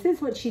thing. This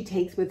is what she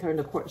takes with her in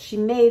the court. She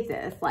made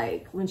this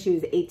like when she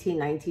was 18,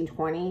 19,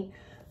 20,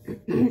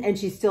 and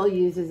she still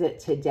uses it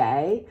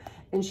today.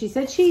 And she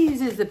said she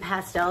uses the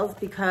pastels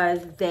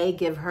because they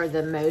give her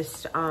the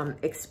most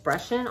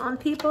expression on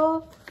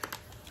people.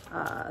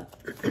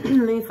 Let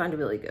me find a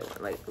really good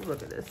one. Like,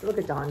 look at this. Look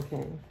at Don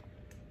King.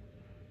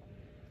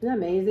 Isn't that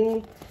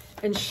amazing?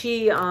 And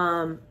she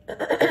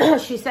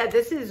she said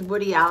this is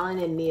Woody Allen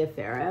and Mia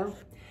Farrow.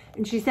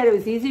 And she said it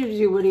was easier to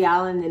do Woody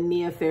Allen than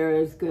Mia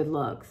Farrow's good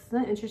looks.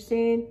 Isn't that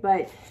interesting?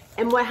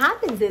 And what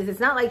happens is, it's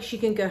not like she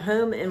can go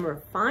home and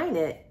refine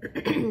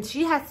it.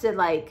 She has to,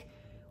 like,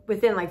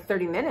 within like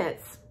 30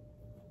 minutes,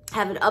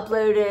 have it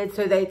uploaded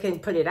so they can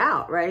put it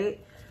out,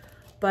 right?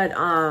 But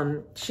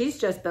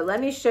but let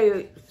me show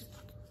you.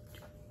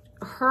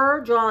 Her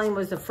drawing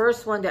was the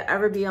first one to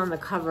ever be on the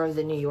cover of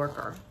the New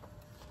Yorker.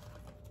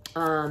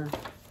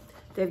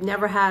 They've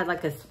never had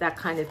like that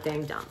kind of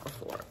thing done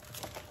before.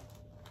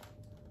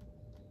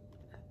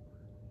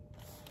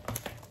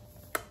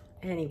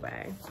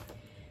 Anyway,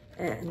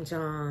 and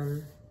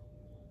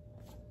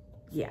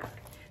yeah,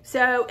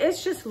 so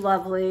it's just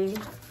lovely.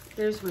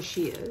 There's where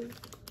she is.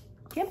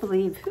 Can't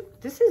believe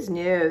this is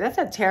new. That's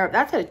a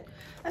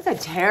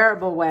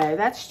terrible way.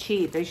 That's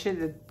cheap.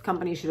 The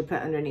company should have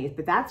put underneath,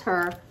 but that's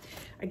her.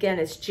 Again,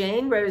 it's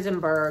Jane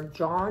Rosenberg,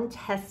 Drawn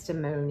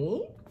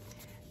Testimony,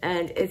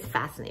 and it's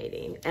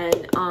fascinating.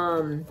 And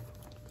I'm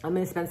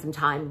gonna spend some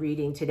time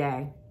reading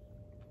today.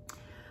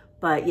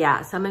 But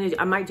yeah, so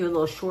I might do a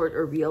little short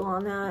or reel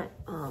on that.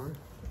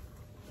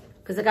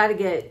 Because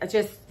I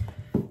just,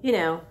 you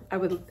know, I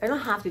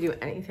don't have to do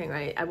anything,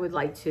 right? I would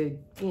like to,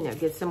 you know,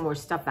 get some more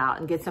stuff out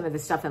and get some of the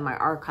stuff in my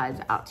archives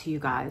out to you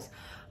guys.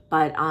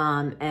 But,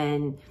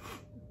 and,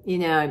 you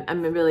know,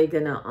 I'm really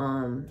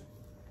gonna,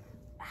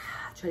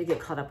 try to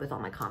get caught up with all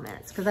my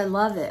comments because I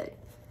love it.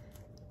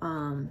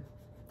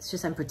 It's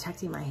just, I'm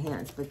protecting my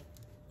hands, but,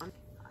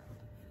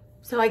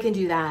 so I can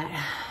do that.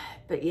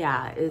 But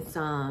yeah, it's,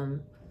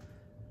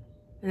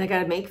 and I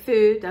gotta make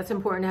food. That's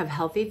important to have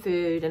healthy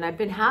food. And I've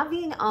been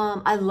having,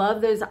 I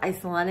love those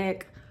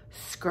Icelandic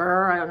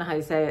skyr. I don't know how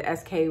you say it,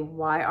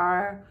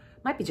 S-K-Y-R.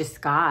 Might be just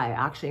sky,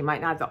 actually. It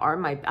might not have the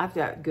R. I have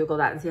to Google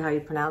that and see how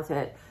you pronounce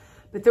it.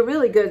 But they're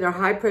really good. They're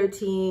high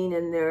protein,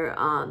 and they're,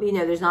 you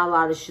know, there's not a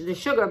lot of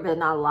sugar, but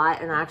not a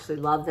lot. And I actually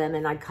love them.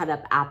 And I cut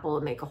up apple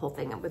and make a whole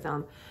thing up with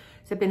them.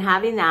 So I've been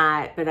having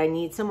that, but I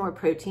need some more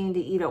protein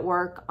to eat at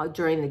work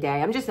during the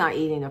day. I'm just not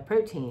eating enough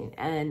protein,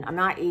 and I'm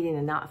not eating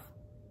enough.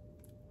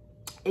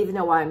 Even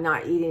though I'm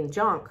not eating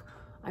junk,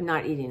 I'm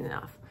not eating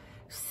enough.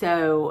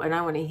 So, and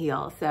I want to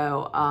heal.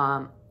 So,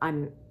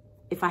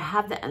 if I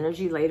have the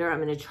energy later,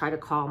 I'm going to try to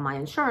call my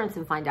insurance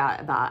and find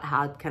out about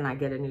how can I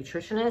get a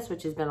nutritionist,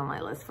 which has been on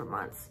my list for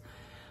months.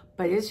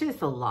 But it's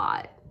just a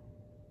lot,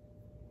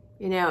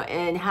 you know,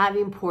 and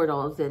having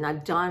portals, and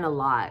I've done a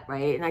lot,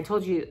 right? And I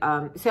told you,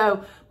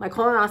 so my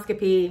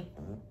colonoscopy,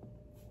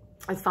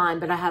 it's fine,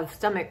 but I have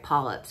stomach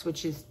polyps,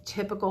 which is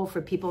typical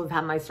for people who've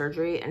had my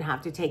surgery and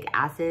have to take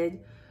acid,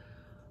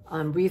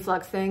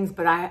 reflux things.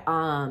 But I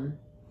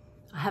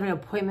have an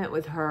appointment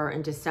with her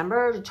in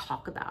December to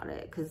talk about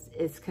it because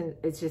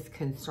it's just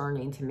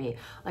concerning to me.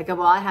 Like,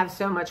 well, I have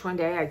so much one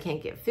day, I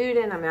can't get food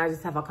in. I mean, I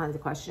just have all kinds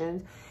of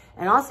questions.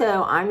 And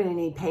also, I'm going to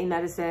need pain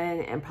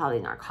medicine and probably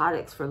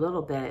narcotics for a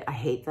little bit. I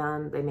hate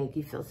them. They make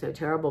you feel so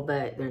terrible,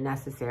 but they're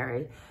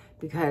necessary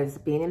because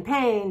being in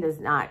pain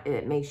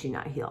it makes you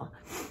not heal.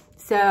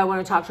 So I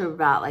want to talk to her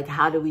about, like,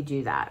 how do we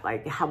do that?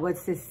 Like,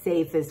 what's the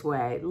safest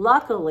way?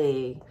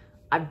 Luckily,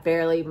 I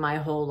barely my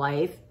whole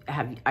life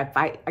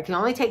I can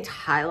only take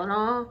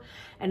Tylenol,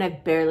 and I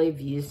barely have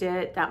used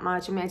it that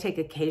much. I mean, I take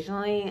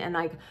occasionally, and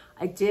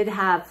I did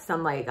have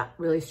some, like,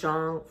 really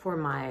strong for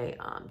my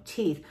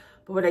teeth.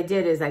 But what I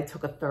did is I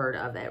took a third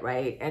of it,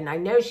 right? And I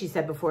know she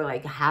said before,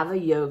 like, have a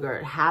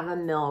yogurt, have a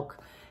milk,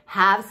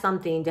 have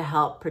something to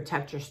help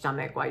protect your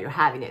stomach while you're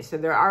having it. So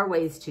there are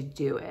ways to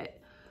do it.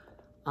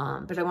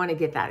 But I want to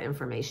get that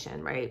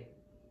information, right?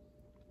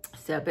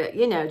 So, but,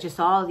 you know, just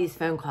all these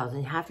phone calls,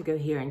 and you have to go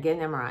here and get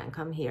an MRI and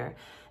come here.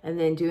 And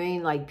then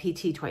doing, like,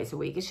 PT twice a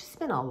week. It's just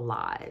been a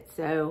lot.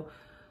 So,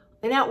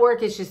 and at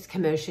work, it's just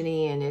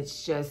commotion-y, and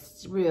it's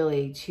just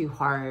really too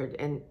hard.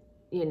 And,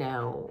 you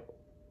know,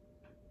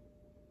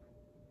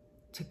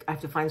 I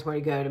have to find somewhere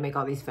to go to make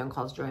all these phone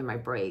calls during my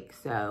break.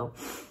 So,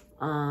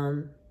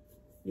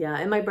 yeah,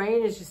 and my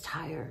brain is just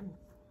tired.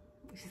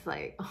 It's just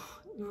like, oh,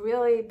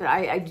 really? But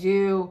I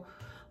do,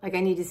 like,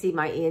 I need to see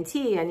my ENT.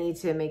 I need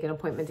to make an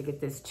appointment to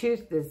get this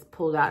tooth that's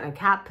pulled out and a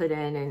cap put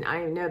in. And I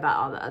don't even know about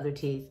all the other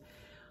teeth.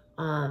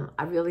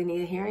 I really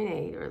need a hearing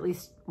aid, or at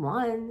least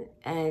one.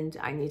 And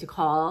I need to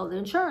call the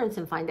insurance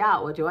and find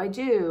out, what do I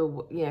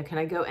do? You know, can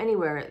I go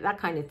anywhere? That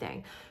kind of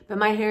thing. But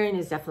my hearing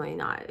is definitely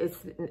not.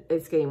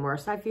 It's getting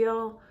worse, I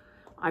feel.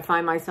 I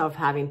find myself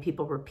having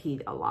people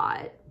repeat a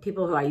lot.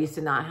 People who I used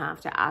to not have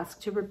to ask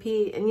to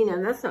repeat. And, you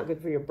know, that's not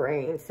good for your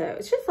brain. So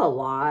it's just a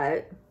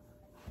lot.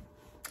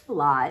 A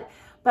lot.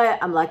 But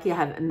I'm lucky I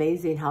have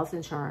amazing health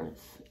insurance,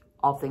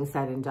 all things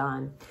said and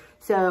done.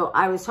 So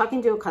I was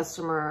talking to a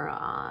customer,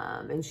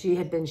 and she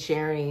had been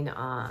sharing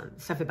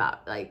stuff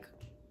about, like,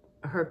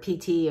 her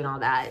PT and all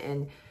that.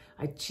 And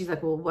she's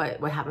like, well,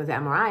 what happened with the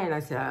MRI? And I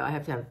said, I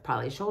have to have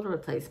probably a shoulder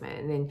replacement.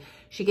 And then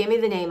she gave me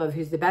the name of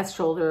who's the best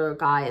shoulder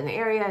guy in the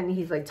area. And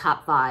he's, like,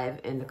 top 5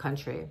 in the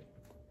country.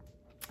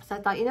 So I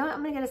thought, you know what?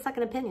 I'm going to get a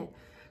second opinion.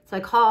 So I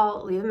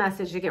call, leave a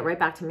message, they get right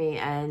back to me.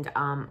 And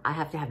I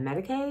have to have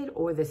Medicaid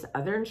or this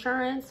other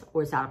insurance,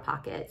 or it's out of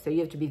pocket. So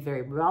you have to be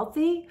very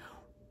wealthy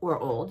or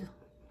old.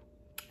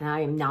 And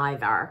I am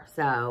neither.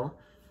 So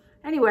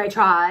anyway, I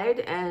tried,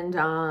 and,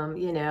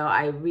 you know,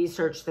 I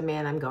researched the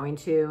man I'm going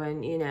to,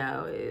 and, you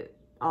know, it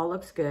all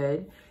looks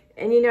good.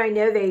 And, you know, I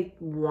know they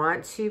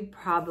want to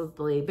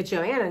probably, but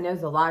Joanna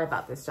knows a lot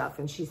about this stuff.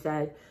 And she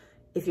said,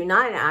 if you're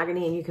not in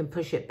agony and you can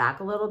push it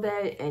back a little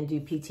bit and do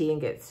PT and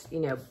get,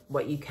 you know,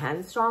 what you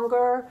can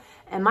stronger.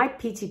 And my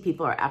PT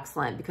people are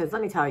excellent, because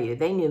let me tell you,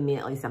 they knew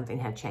immediately something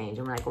had changed.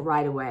 And like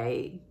right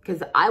away,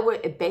 because I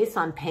would, based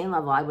on pain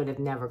level, I would have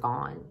never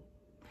gone.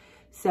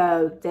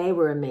 So they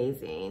were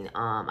amazing.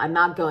 I'm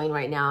not going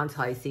right now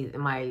until I see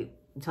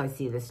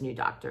this new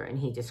doctor, and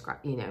he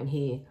described, you know, and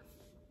he,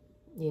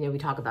 you know, we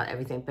talk about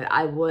everything. But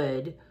I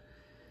would,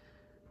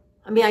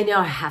 I mean, I know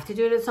I have to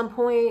do it at some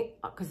point,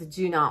 because I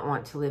do not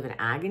want to live in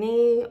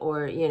agony,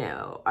 or, you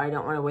know, I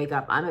don't want to wake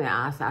up. I'm going to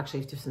ask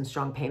actually for some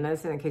strong pain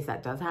medicine in case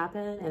that does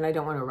happen, and I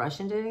don't want to rush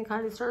into any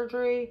kind of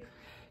surgery.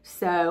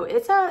 So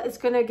it's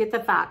going to get the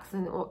facts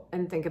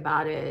and think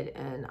about it.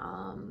 And,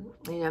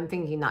 you know, I'm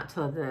thinking not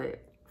till the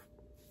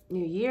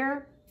new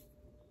year.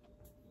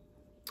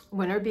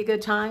 Winter would be a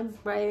good time,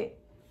 right?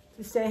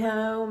 To stay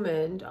home.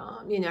 And,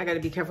 you know, I got to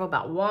be careful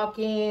about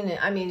walking. And,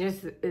 I mean,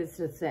 it's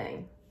a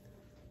thing.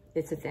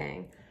 It's a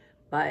thing.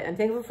 But I'm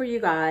thankful for you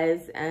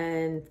guys.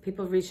 And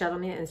people have reached out on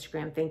me on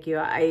Instagram. Thank you.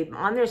 I'm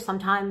on there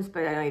sometimes,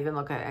 but I don't even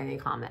look at any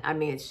comment. I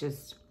mean, it's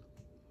just,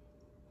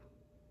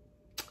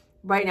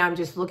 right now I'm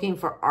just looking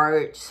for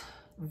art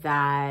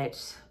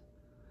that,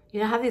 you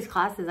know, I have these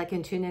classes, I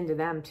can tune into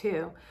them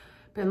too.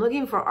 But I'm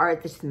looking for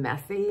art that's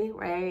messy,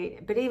 right?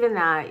 But even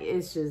that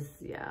is just,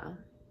 yeah,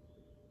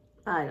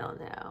 I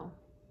don't know.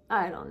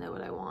 I don't know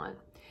what I want.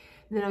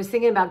 And then I was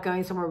thinking about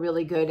going somewhere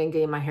really good and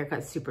getting my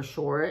haircut super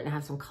short and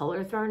have some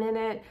color thrown in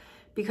it,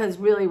 because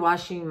really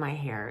washing my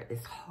hair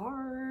is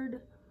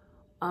hard.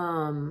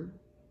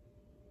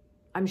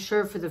 I'm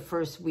sure for the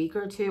first week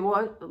or two,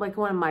 well, like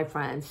one of my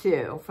friends,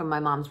 Sue, from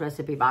my mom's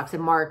recipe box,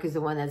 and Mark is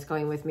the one that's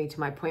going with me to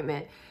my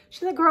appointment.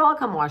 She's like, girl, I'll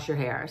come wash your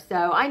hair.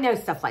 So I know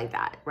stuff like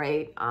that,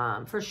 right?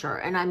 For sure.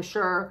 And I'm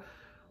sure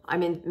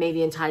I'm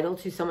maybe entitled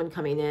to someone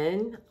coming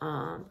in,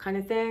 kind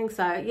of thing.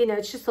 So, you know,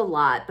 it's just a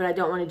lot, but I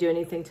don't want to do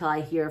anything till I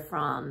hear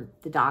from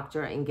the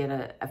doctor and get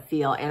a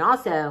feel. And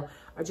also,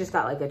 I just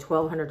got like a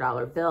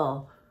 $1,200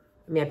 bill.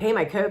 I mean, I pay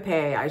my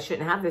copay. I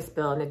shouldn't have this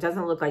bill, and it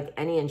doesn't look like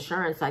any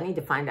insurance. So I need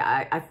to find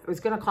out. I was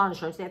going to call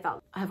insurance today. I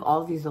thought, I have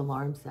all of these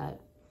alarms set.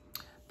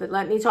 But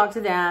let me talk to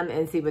them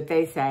and see what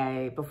they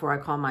say before I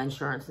call my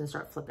insurance and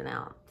start flipping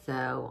out. So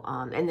So,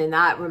 and then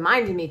that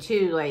reminded me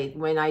too, like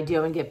when I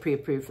do and get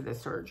pre-approved for the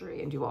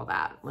surgery and do all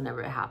that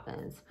whenever it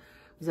happens,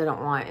 because I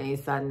don't want any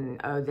sudden,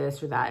 oh,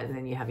 this or that, and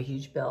then you have a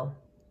huge bill.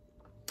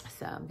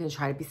 So I'm going to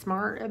try to be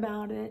smart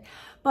about it.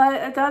 But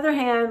at the other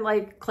hand,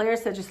 like Claire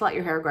said, just let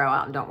your hair grow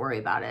out and don't worry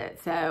about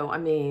it. So, I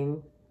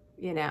mean,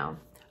 you know,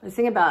 I was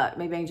thinking about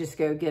maybe I can just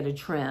go get a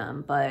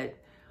trim, but,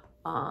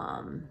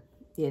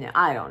 you know,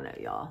 I don't know,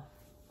 y'all.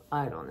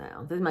 I don't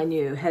know. This is my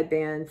new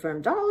headband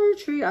from Dollar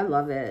Tree. I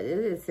love it. It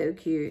is so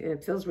cute. And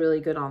it feels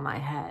really good on my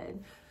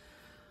head.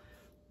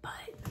 But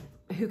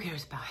who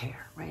cares about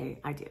hair, right?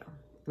 I do.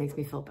 It makes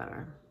me feel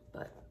better.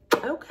 But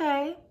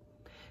okay.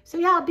 So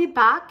yeah, I'll be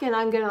back and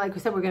I'm going to, like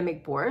we said, we're going to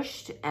make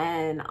borscht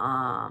and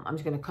I'm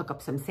just going to cook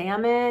up some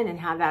salmon and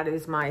have that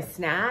as my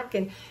snack.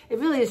 And it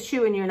really is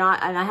true when you're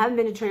not, and I haven't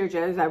been to Trader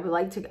Joe's. I would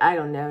like to, I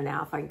don't know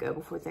now if I can go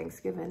before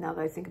Thanksgiving now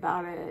that I think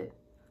about it.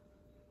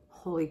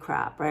 Holy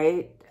crap,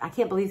 right? I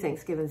can't believe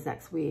Thanksgiving's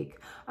next week.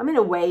 I'm going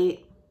to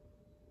wait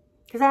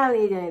because I don't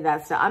need any of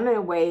that stuff. I'm going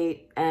to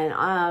wait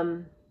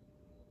and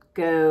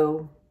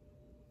go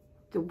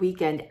the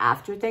weekend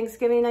after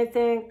Thanksgiving, I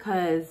think,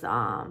 because,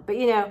 but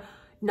you know,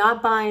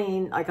 not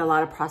buying like a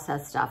lot of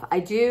processed stuff. I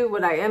do,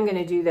 what I am going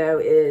to do though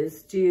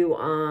is do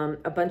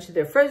a bunch of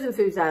their frozen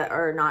foods that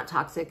are not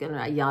toxic and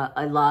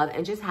I love,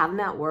 and just have them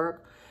at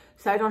work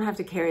so I don't have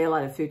to carry a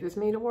lot of food with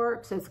me to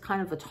work. So it's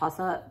kind of a toss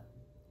up.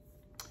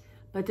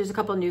 But there's a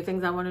couple of new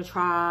things I want to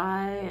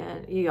try,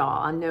 and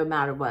y'all, no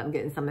matter what, I'm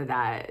getting some of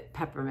that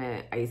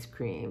peppermint ice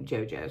cream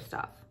JoJo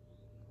stuff.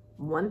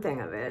 One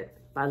thing of it,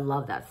 I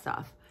love that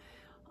stuff.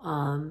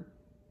 And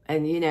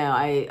you know,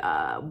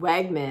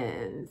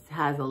 Wegmans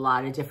has a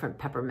lot of different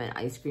peppermint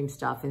ice cream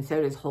stuff, and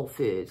so does Whole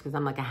Foods, because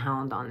I'm like a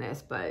hound on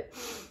this, but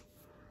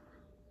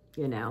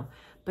you know,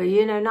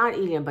 not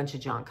eating a bunch of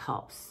junk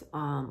helps.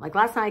 Like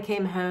last night I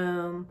came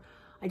home,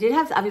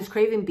 I was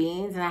craving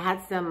beans, and I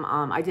had some,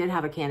 I did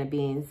have a can of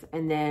beans,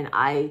 and then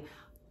I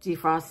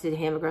defrosted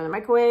hamburger in the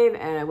microwave,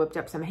 and I whipped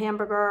up some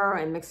hamburger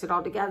and mixed it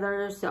all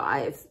together. So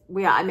I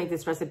make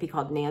this recipe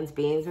called Nan's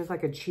Beans. There's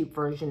like a cheap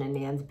version of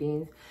Nan's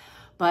Beans.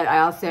 But I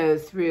also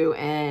threw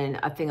in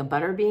a thing of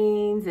butter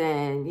beans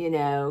and, you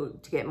know,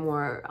 to get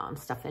more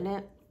stuff in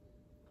it.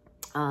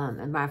 And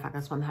matter of fact,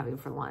 that's what I'm having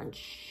for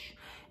lunch.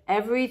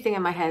 Everything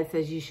in my head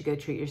says you should go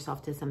treat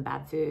yourself to some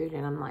bad food.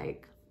 And I'm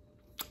like,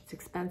 it's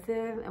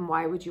expensive. And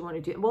why would you want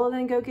to do it? Well,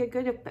 then go get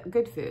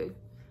good food.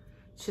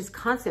 It's just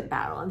constant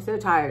battle. I'm so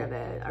tired of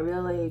it. I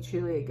really,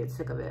 truly get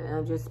sick of it. And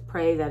I just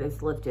pray that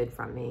it's lifted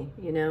from me,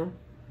 you know?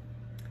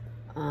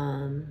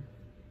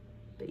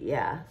 But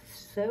yeah,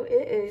 so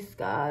it is,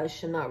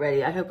 gosh, I'm not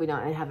ready. I hope we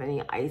don't have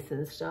any ice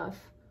and stuff.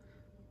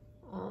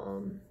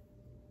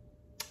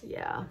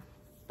 Yeah,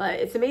 but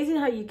it's amazing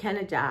how you can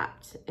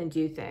adapt and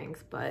do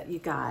things. But you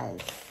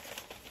guys,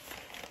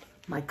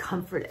 my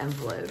comfort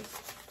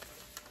envelopes.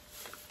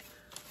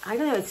 I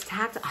don't know, it's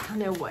tactile. I don't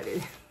know what it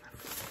is.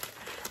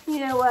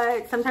 You know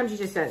what? Sometimes you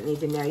just don't need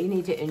to know. You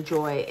need to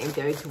enjoy and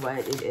go to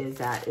what it is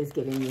that is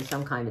giving you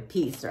some kind of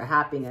peace or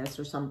happiness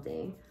or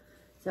something.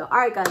 So, all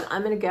right, guys,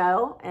 I'm going to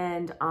go,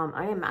 and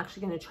I am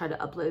actually going to try to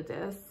upload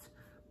this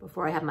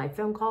before I have my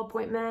phone call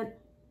appointment.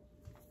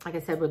 Like I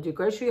said, we'll do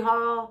grocery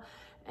haul,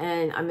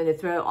 and I'm going to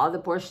throw all the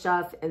borscht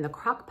stuff in the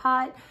crock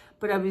pot.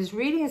 But I was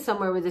reading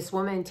somewhere where this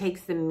woman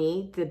takes the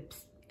meat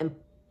and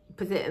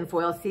puts it in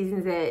foil,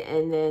 seasons it,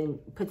 and then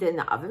puts it in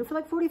the oven for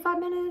like 45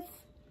 minutes.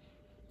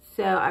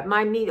 So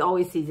my meat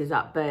always seasons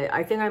up, but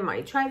I think I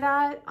might try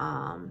that.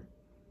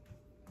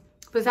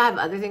 Because I have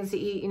other things to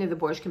eat. You know, the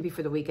borscht can be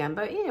for the weekend.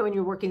 But, you know, when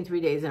you're working 3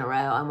 days in a row,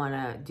 I want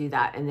to do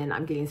that. And then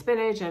I'm getting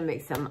spinach and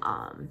make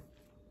some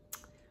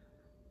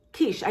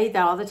quiche. I eat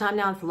that all the time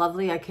now. It's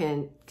lovely. I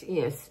can,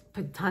 you know,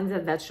 put tons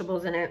of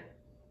vegetables in it.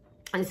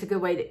 And it's a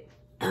good way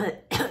to,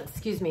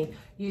 excuse me,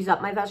 use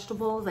up my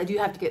vegetables. I do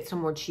have to get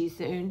some more cheese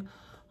soon.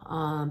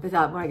 But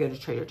that, when I go to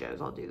Trader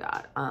Joe's, I'll do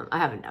that. I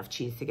have enough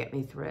cheese to get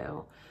me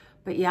through.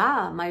 But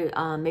yeah,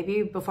 my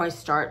maybe before I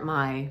start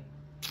my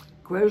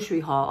grocery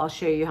haul, I'll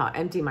show you how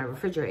empty my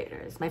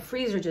refrigerator is. My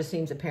freezer just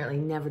seems apparently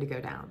never to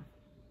go down.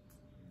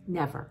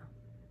 Never.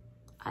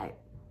 I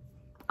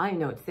don't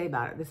know what to say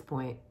about it at this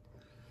point.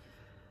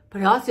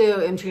 But I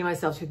also am treating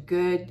myself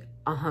to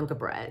a hunk of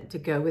bread to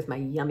go with my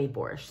yummy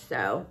borscht.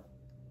 So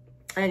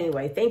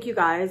anyway, thank you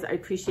guys. I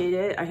appreciate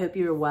it. I hope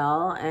you're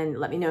well, and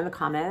let me know in the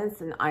comments.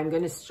 And I'm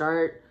going to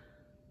start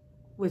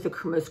with the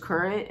most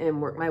current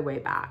and work my way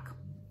back.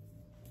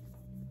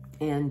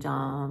 And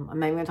I'm not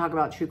even going to talk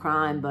about true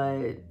crime,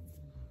 but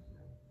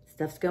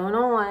stuff's going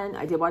on.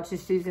 I did watch the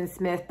Susan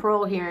Smith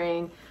parole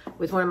hearing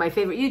with one of my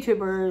favorite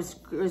YouTubers,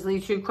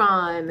 Grizzly True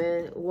Crime,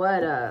 and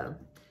what a,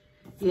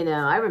 you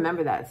know, I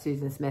remember that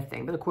Susan Smith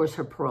thing, but of course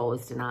her parole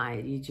was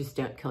denied. You just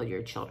don't kill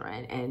your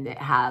children and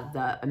have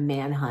a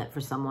manhunt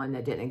for someone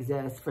that didn't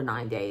exist for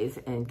 9 days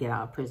and get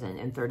out of prison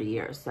in 30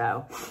 years.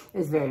 So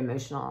it's very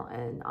emotional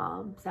and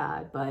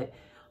sad, but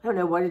I don't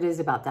know what it is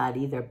about that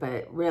either.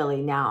 But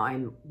really now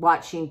I'm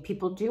watching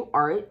people do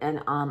art,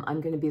 and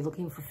I'm going to be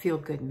looking for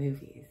feel-good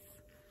movies.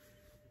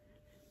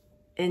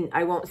 And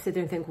I won't sit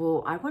there and think,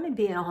 well, I want to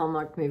be in a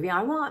Hallmark movie.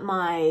 I want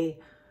my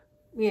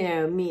you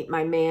know, meet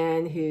my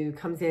man who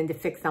comes in to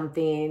fix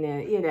something,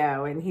 and, you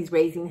know, and he's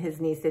raising his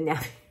niece and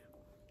nephew.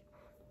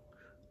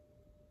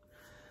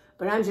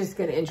 But I'm just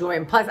going to enjoy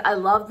them. Plus, I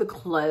love the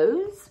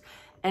clothes,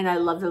 and I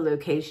love the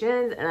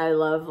locations, and I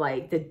love,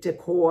 like, the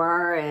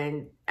decor,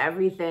 and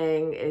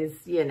everything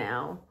is, you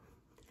know,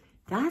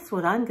 that's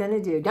what I'm going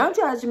to do. Don't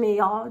judge me,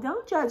 y'all.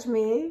 Don't judge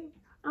me.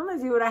 I'm going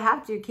to do what I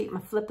have to keep my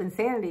flipping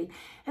sanity.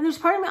 And there's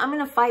part of me, I'm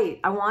going to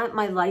fight. I want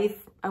my life.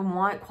 I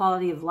want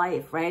quality of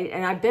life, right?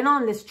 And I've been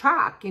on this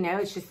track, you know,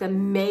 it's just a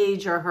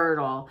major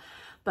hurdle.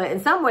 But in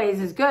some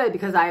ways it's good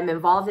because I'm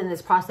involved in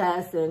this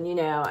process and, you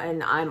know,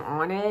 and I'm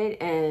on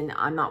it and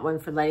I'm not one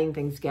for letting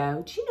things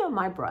go. Do you know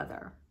my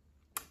brother?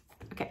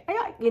 Okay,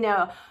 you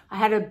know, I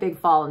had a big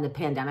fall in the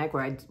pandemic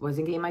where I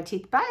wasn't getting my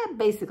teeth, but I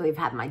basically have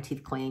had my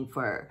teeth cleaned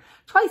for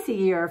twice a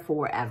year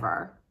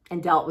forever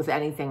and dealt with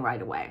anything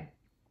right away.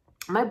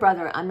 My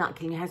brother, I'm not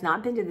kidding, has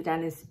not been to the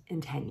dentist in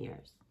 10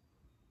 years.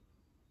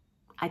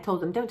 I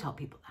told him, don't tell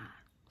people that.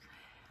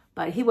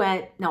 But he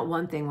went, not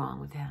one thing wrong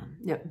with him.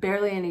 No,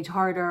 barely any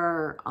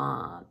tartar,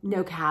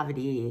 no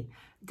cavity,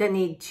 doesn't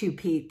need 2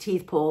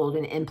 teeth pulled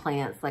and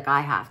implants like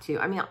I have to.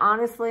 I mean,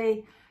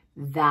 honestly,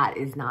 that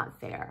is not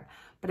fair.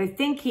 But I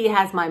think he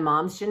has my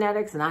mom's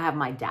genetics and I have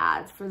my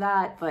dad's for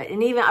that. But,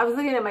 and even, I was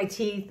looking at my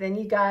teeth and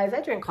you guys,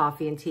 I drink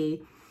coffee and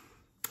tea.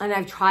 And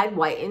I've tried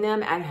whitening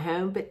them at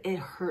home, but it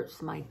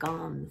hurts my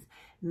gums.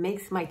 It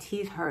makes my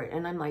teeth hurt.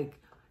 And I'm like,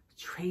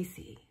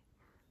 Tracy,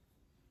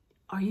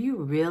 are you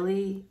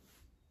really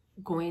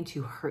going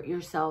to hurt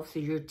yourself so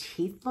your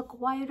teeth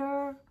look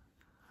whiter?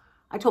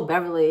 I told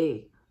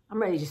Beverly, I'm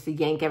ready just to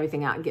yank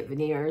everything out and get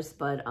veneers,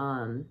 but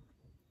I'm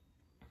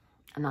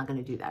not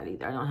going to do that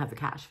either. I don't have the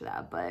cash for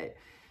that, but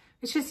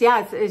it's just,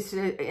 yeah, it's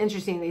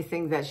interesting, these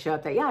things that show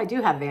up that, yeah, I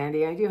do have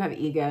vanity, I do have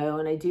ego,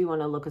 and I do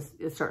want to look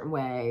a certain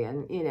way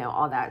and, you know,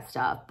 all that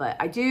stuff. But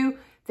I do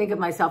think of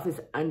myself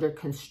as under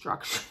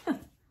construction.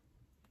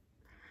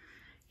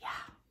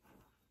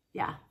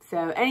 Yeah.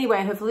 So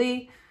anyway,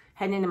 hopefully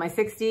heading into my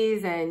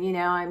 60s and, you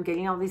know, I'm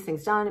getting all these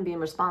things done and being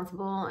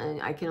responsible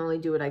and I can only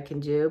do what I can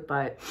do.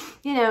 But,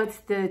 you know, it's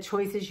the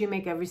choices you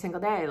make every single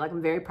day. Like,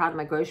 I'm very proud of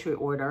my grocery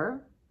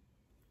order.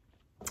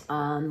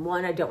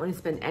 One, I don't want to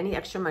spend any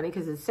extra money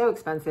because it's so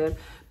expensive.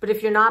 But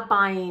if you're not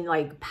buying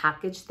like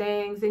packaged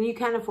things, then you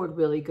can afford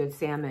really good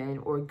salmon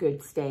or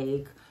good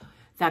steak,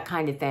 that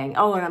kind of thing.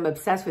 Oh, and I'm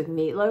obsessed with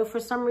meatloaf for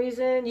some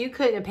reason. You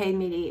couldn't have paid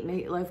me to eat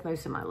meatloaf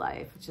most of my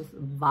life. It's just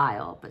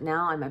vile. But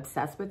now I'm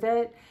obsessed with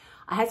it.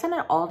 I had some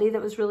at Aldi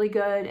that was really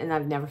good, and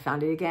I've never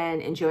found it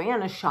again. And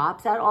Joanna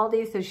shops at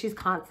Aldi, so she's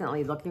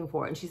constantly looking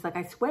for it. And she's like,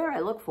 I swear I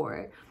look for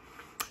it.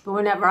 But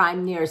whenever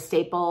I'm near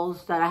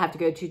Staples that I have to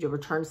go to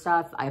return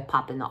stuff, I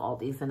pop into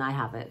Aldi's, and I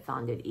haven't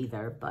found it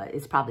either. But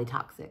it's probably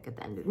toxic at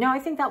the end of it. No, I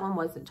think that one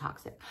wasn't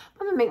toxic.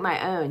 I'm going to make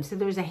my own. So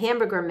there's a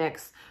hamburger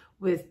mix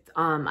with,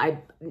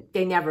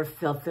 they never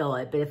fulfill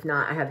it, but if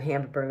not, I have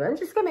hamburger. I'm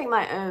just gonna make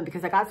my own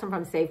because I got some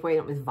from Safeway and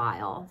it was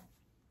vile.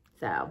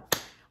 So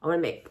I want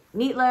to make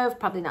meatloaf,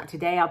 probably not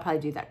today. I'll probably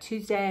do that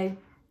Tuesday.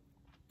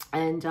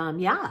 And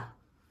yeah,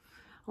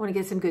 I want to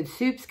get some good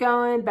soups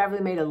going.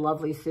 Beverly made a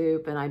lovely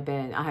soup, and I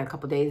had a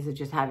couple days of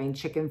just having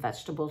chicken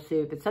vegetable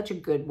soup. It's such a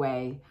good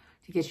way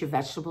to get your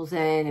vegetables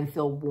in and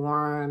feel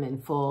warm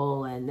and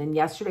full. And then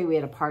yesterday we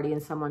had a party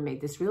and someone made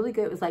this really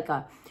good, it was like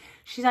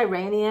she's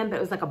Iranian, but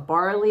it was like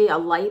a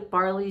light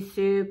barley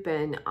soup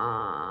and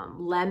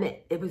lemon.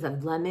 It was a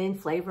lemon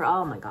flavor.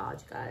 Oh my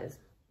God, you guys.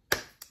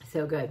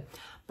 So good.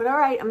 But all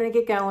right, I'm going to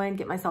get going,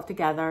 get myself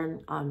together,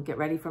 and get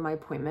ready for my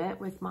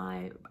appointment with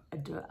my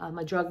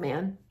drug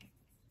man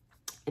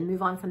and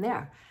move on from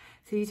there.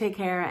 So you take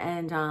care.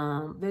 And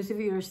those of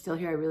you who are still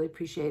here, I really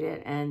appreciate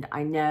it. And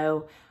I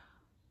know,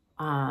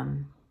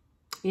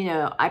 you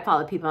know, I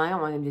follow people. I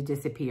don't want them to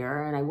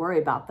disappear, and I worry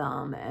about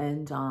them.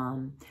 And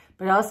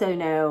but I also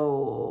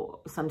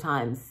know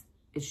sometimes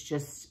it's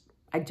just,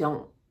 I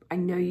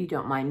know you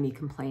don't mind me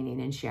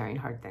complaining and sharing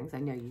hard things. I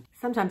know you.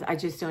 Sometimes I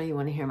just don't even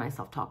want to hear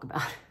myself talk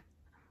about it.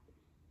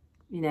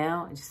 You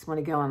know, I just want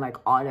to go on like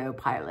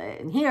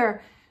autopilot. And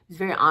here, it's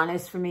very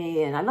honest for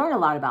me. And I learned a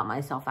lot about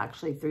myself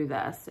actually through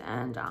this.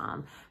 And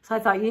so I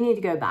thought you need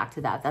to go back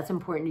to that. That's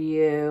important to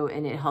you,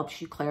 and it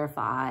helps you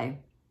clarify.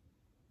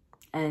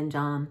 And,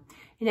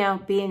 you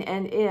know, you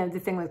know, the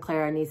thing with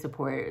Claire, I need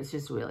support. It's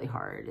just really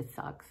hard. It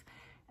sucks.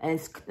 And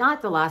it's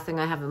not the last thing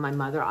I have with my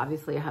mother.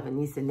 Obviously, I have a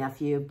niece and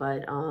nephew,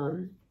 but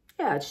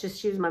yeah, it's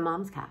just, she was my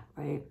mom's cat,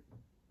 right?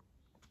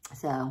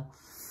 So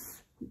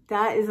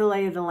that is the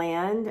lay of the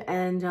land.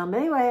 And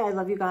anyway, I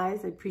love you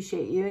guys. I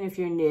appreciate you. And if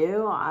you're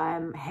new,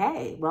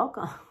 hey,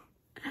 welcome.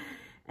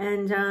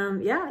 And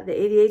yeah, the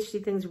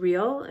ADHD thing's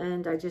real.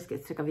 And I just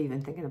get sick of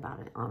even thinking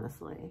about it,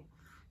 honestly.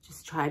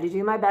 Just try to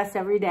do my best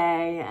every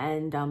day.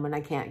 And when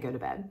I can't, go to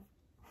bed.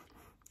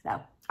 So,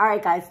 all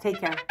right, guys, take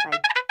care. Bye.